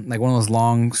 like one of those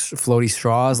long floaty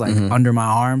straws, like under my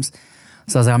arms.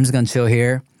 So I was like, I'm just gonna chill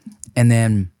here. And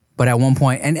then, but at one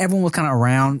point, and everyone was kind of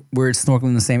around, we were snorkeling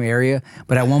in the same area,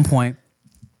 but at one point,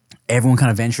 everyone kind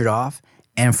of ventured off.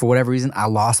 And for whatever reason, I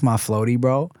lost my floaty,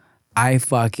 bro. I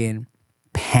fucking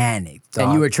panicked, dog.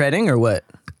 And you were treading or what?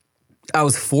 I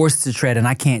was forced to tread, and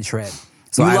I can't tread.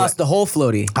 So you lost the whole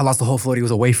floaty. I lost the whole floaty. It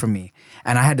was away from me,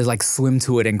 and I had to like swim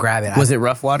to it and grab it. Was it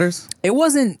rough waters? It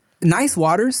wasn't nice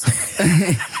waters.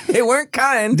 They weren't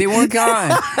kind. They weren't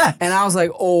kind. And I was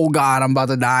like, oh God, I'm about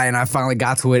to die. And I finally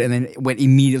got to it and then went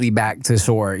immediately back to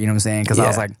shore. You know what I'm saying? Because I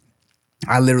was like,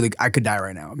 I could die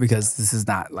right now because this is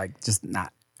not like,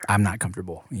 I'm not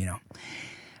comfortable,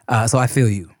 So I feel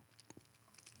you.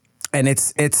 And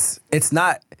it's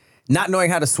not knowing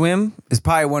how to swim is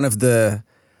probably one of the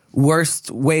worst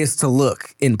ways to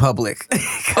look in public.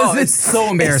 It's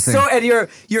so embarrassing. And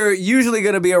you're usually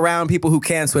going to be around people who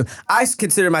can swim. I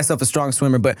consider myself a strong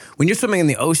swimmer, but when you're swimming in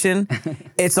the ocean,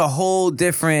 it's a whole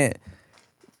different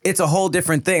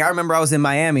thing. I remember I was in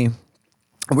Miami.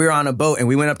 We were on a boat and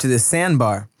we went up to this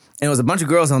sandbar. And it was a bunch of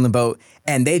girls on the boat,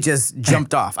 and they just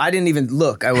jumped off. I didn't even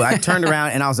look. I turned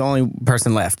around, and I was the only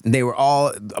person left. And they were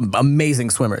all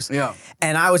amazing swimmers. Yeah.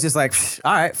 And I was just like,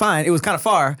 all right, fine. It was kind of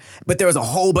far, but there was a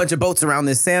whole bunch of boats around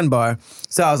this sandbar.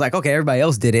 So I was like, okay, everybody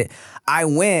else did it. I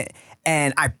went,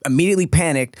 and I immediately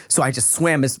panicked, so I just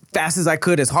swam as fast as I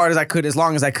could, as hard as I could, as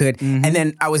long as I could. And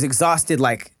then I was exhausted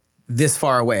like this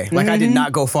far away. Like I did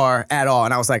not go far at all.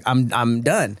 And I was like, I'm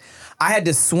done. I had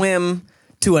to swim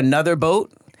to another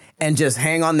boat and just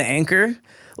hang on the anchor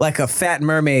like a fat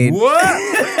mermaid. What?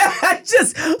 I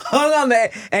just hung on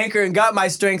the anchor and got my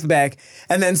strength back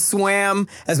and then swam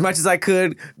as much as I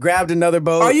could, grabbed another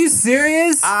boat. Are you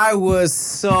serious? I was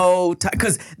so tired.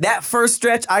 Because that first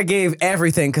stretch, I gave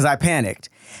everything because I panicked.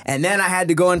 And then I had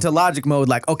to go into logic mode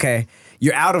like, okay,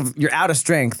 you're out of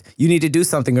strength. You need to do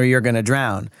something or you're going to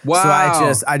drown.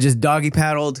 Wow. So I just doggy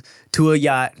paddled to a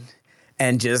yacht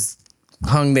and just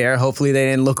hung there. Hopefully they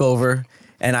didn't look over.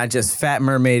 And I just fat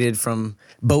mermaided from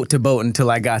boat to boat until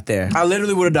I got there. I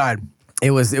literally would have died. It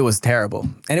was terrible.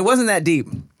 And it wasn't that deep.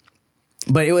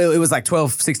 But it was like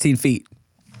 12, 16 feet.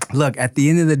 Look, at the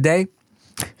end of the day,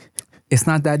 it's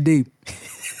not that deep.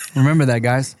 Remember that,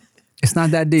 guys. It's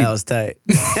not that deep. That was tight.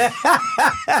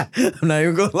 I'm not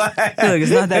even gonna lie. Look,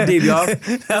 it's not that deep, y'all.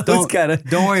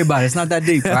 Don't worry about it. It's not that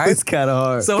deep, all right? It's kind of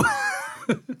hard. So,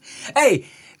 hey,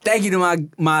 thank you to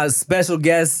my special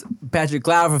guest, Patrick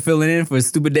Cloud, for filling in for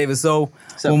Stupid David So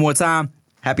one more time.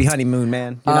 Happy honeymoon,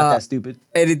 man. You're not that stupid.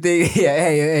 Anything? Yeah,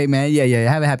 hey, man. Yeah.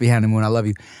 Have a happy honeymoon. I love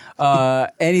you.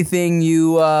 Anything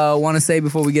you want to say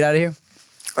before we get out of here?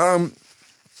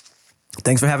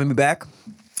 Thanks for having me back.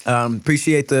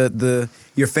 Appreciate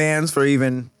your fans for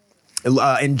even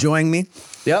enjoying me.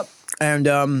 Yep. And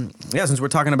since we're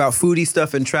talking about foodie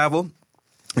stuff and travel,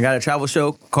 I got a travel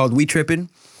show called We Trippin'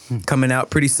 coming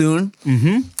out pretty soon.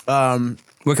 Mm-hmm.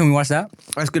 Where can we watch that?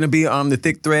 It's going to be on the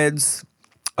Thick Threads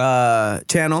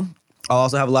channel. I'll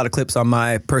also have a lot of clips on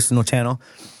my personal channel.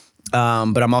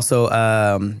 But I'm also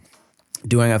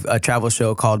doing a travel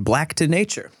show called Black to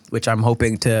Nature, which I'm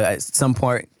hoping to at some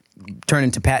point turn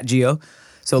into Pat Geo.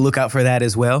 So look out for that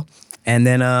as well. And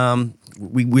then,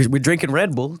 we're drinking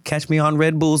Red Bull. Catch me on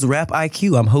Red Bull's Rap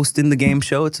IQ. I'm hosting the game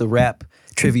show. It's a rap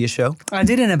trivia show. I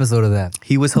did an episode of that.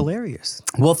 He was hilarious.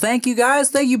 Well, thank you guys.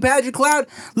 Thank you, Patrick Cloud.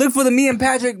 Look for the Me and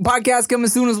Patrick podcast coming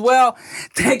soon as well.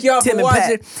 Thank y'all Tim for and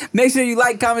watching. Pat. Make sure you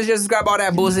like, comment, share, subscribe, all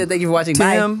that bullshit. Thank you for watching.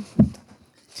 Tim,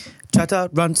 Chata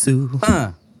Ransu.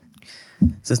 Bye.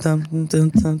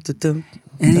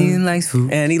 And he likes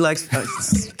food. And he likes.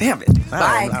 Damn it.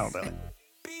 Bye. I don't know.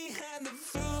 Behind the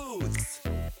foods.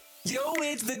 Yo,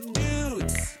 it's the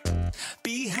dudes.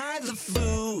 Behind the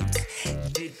foods.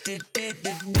 Dudes.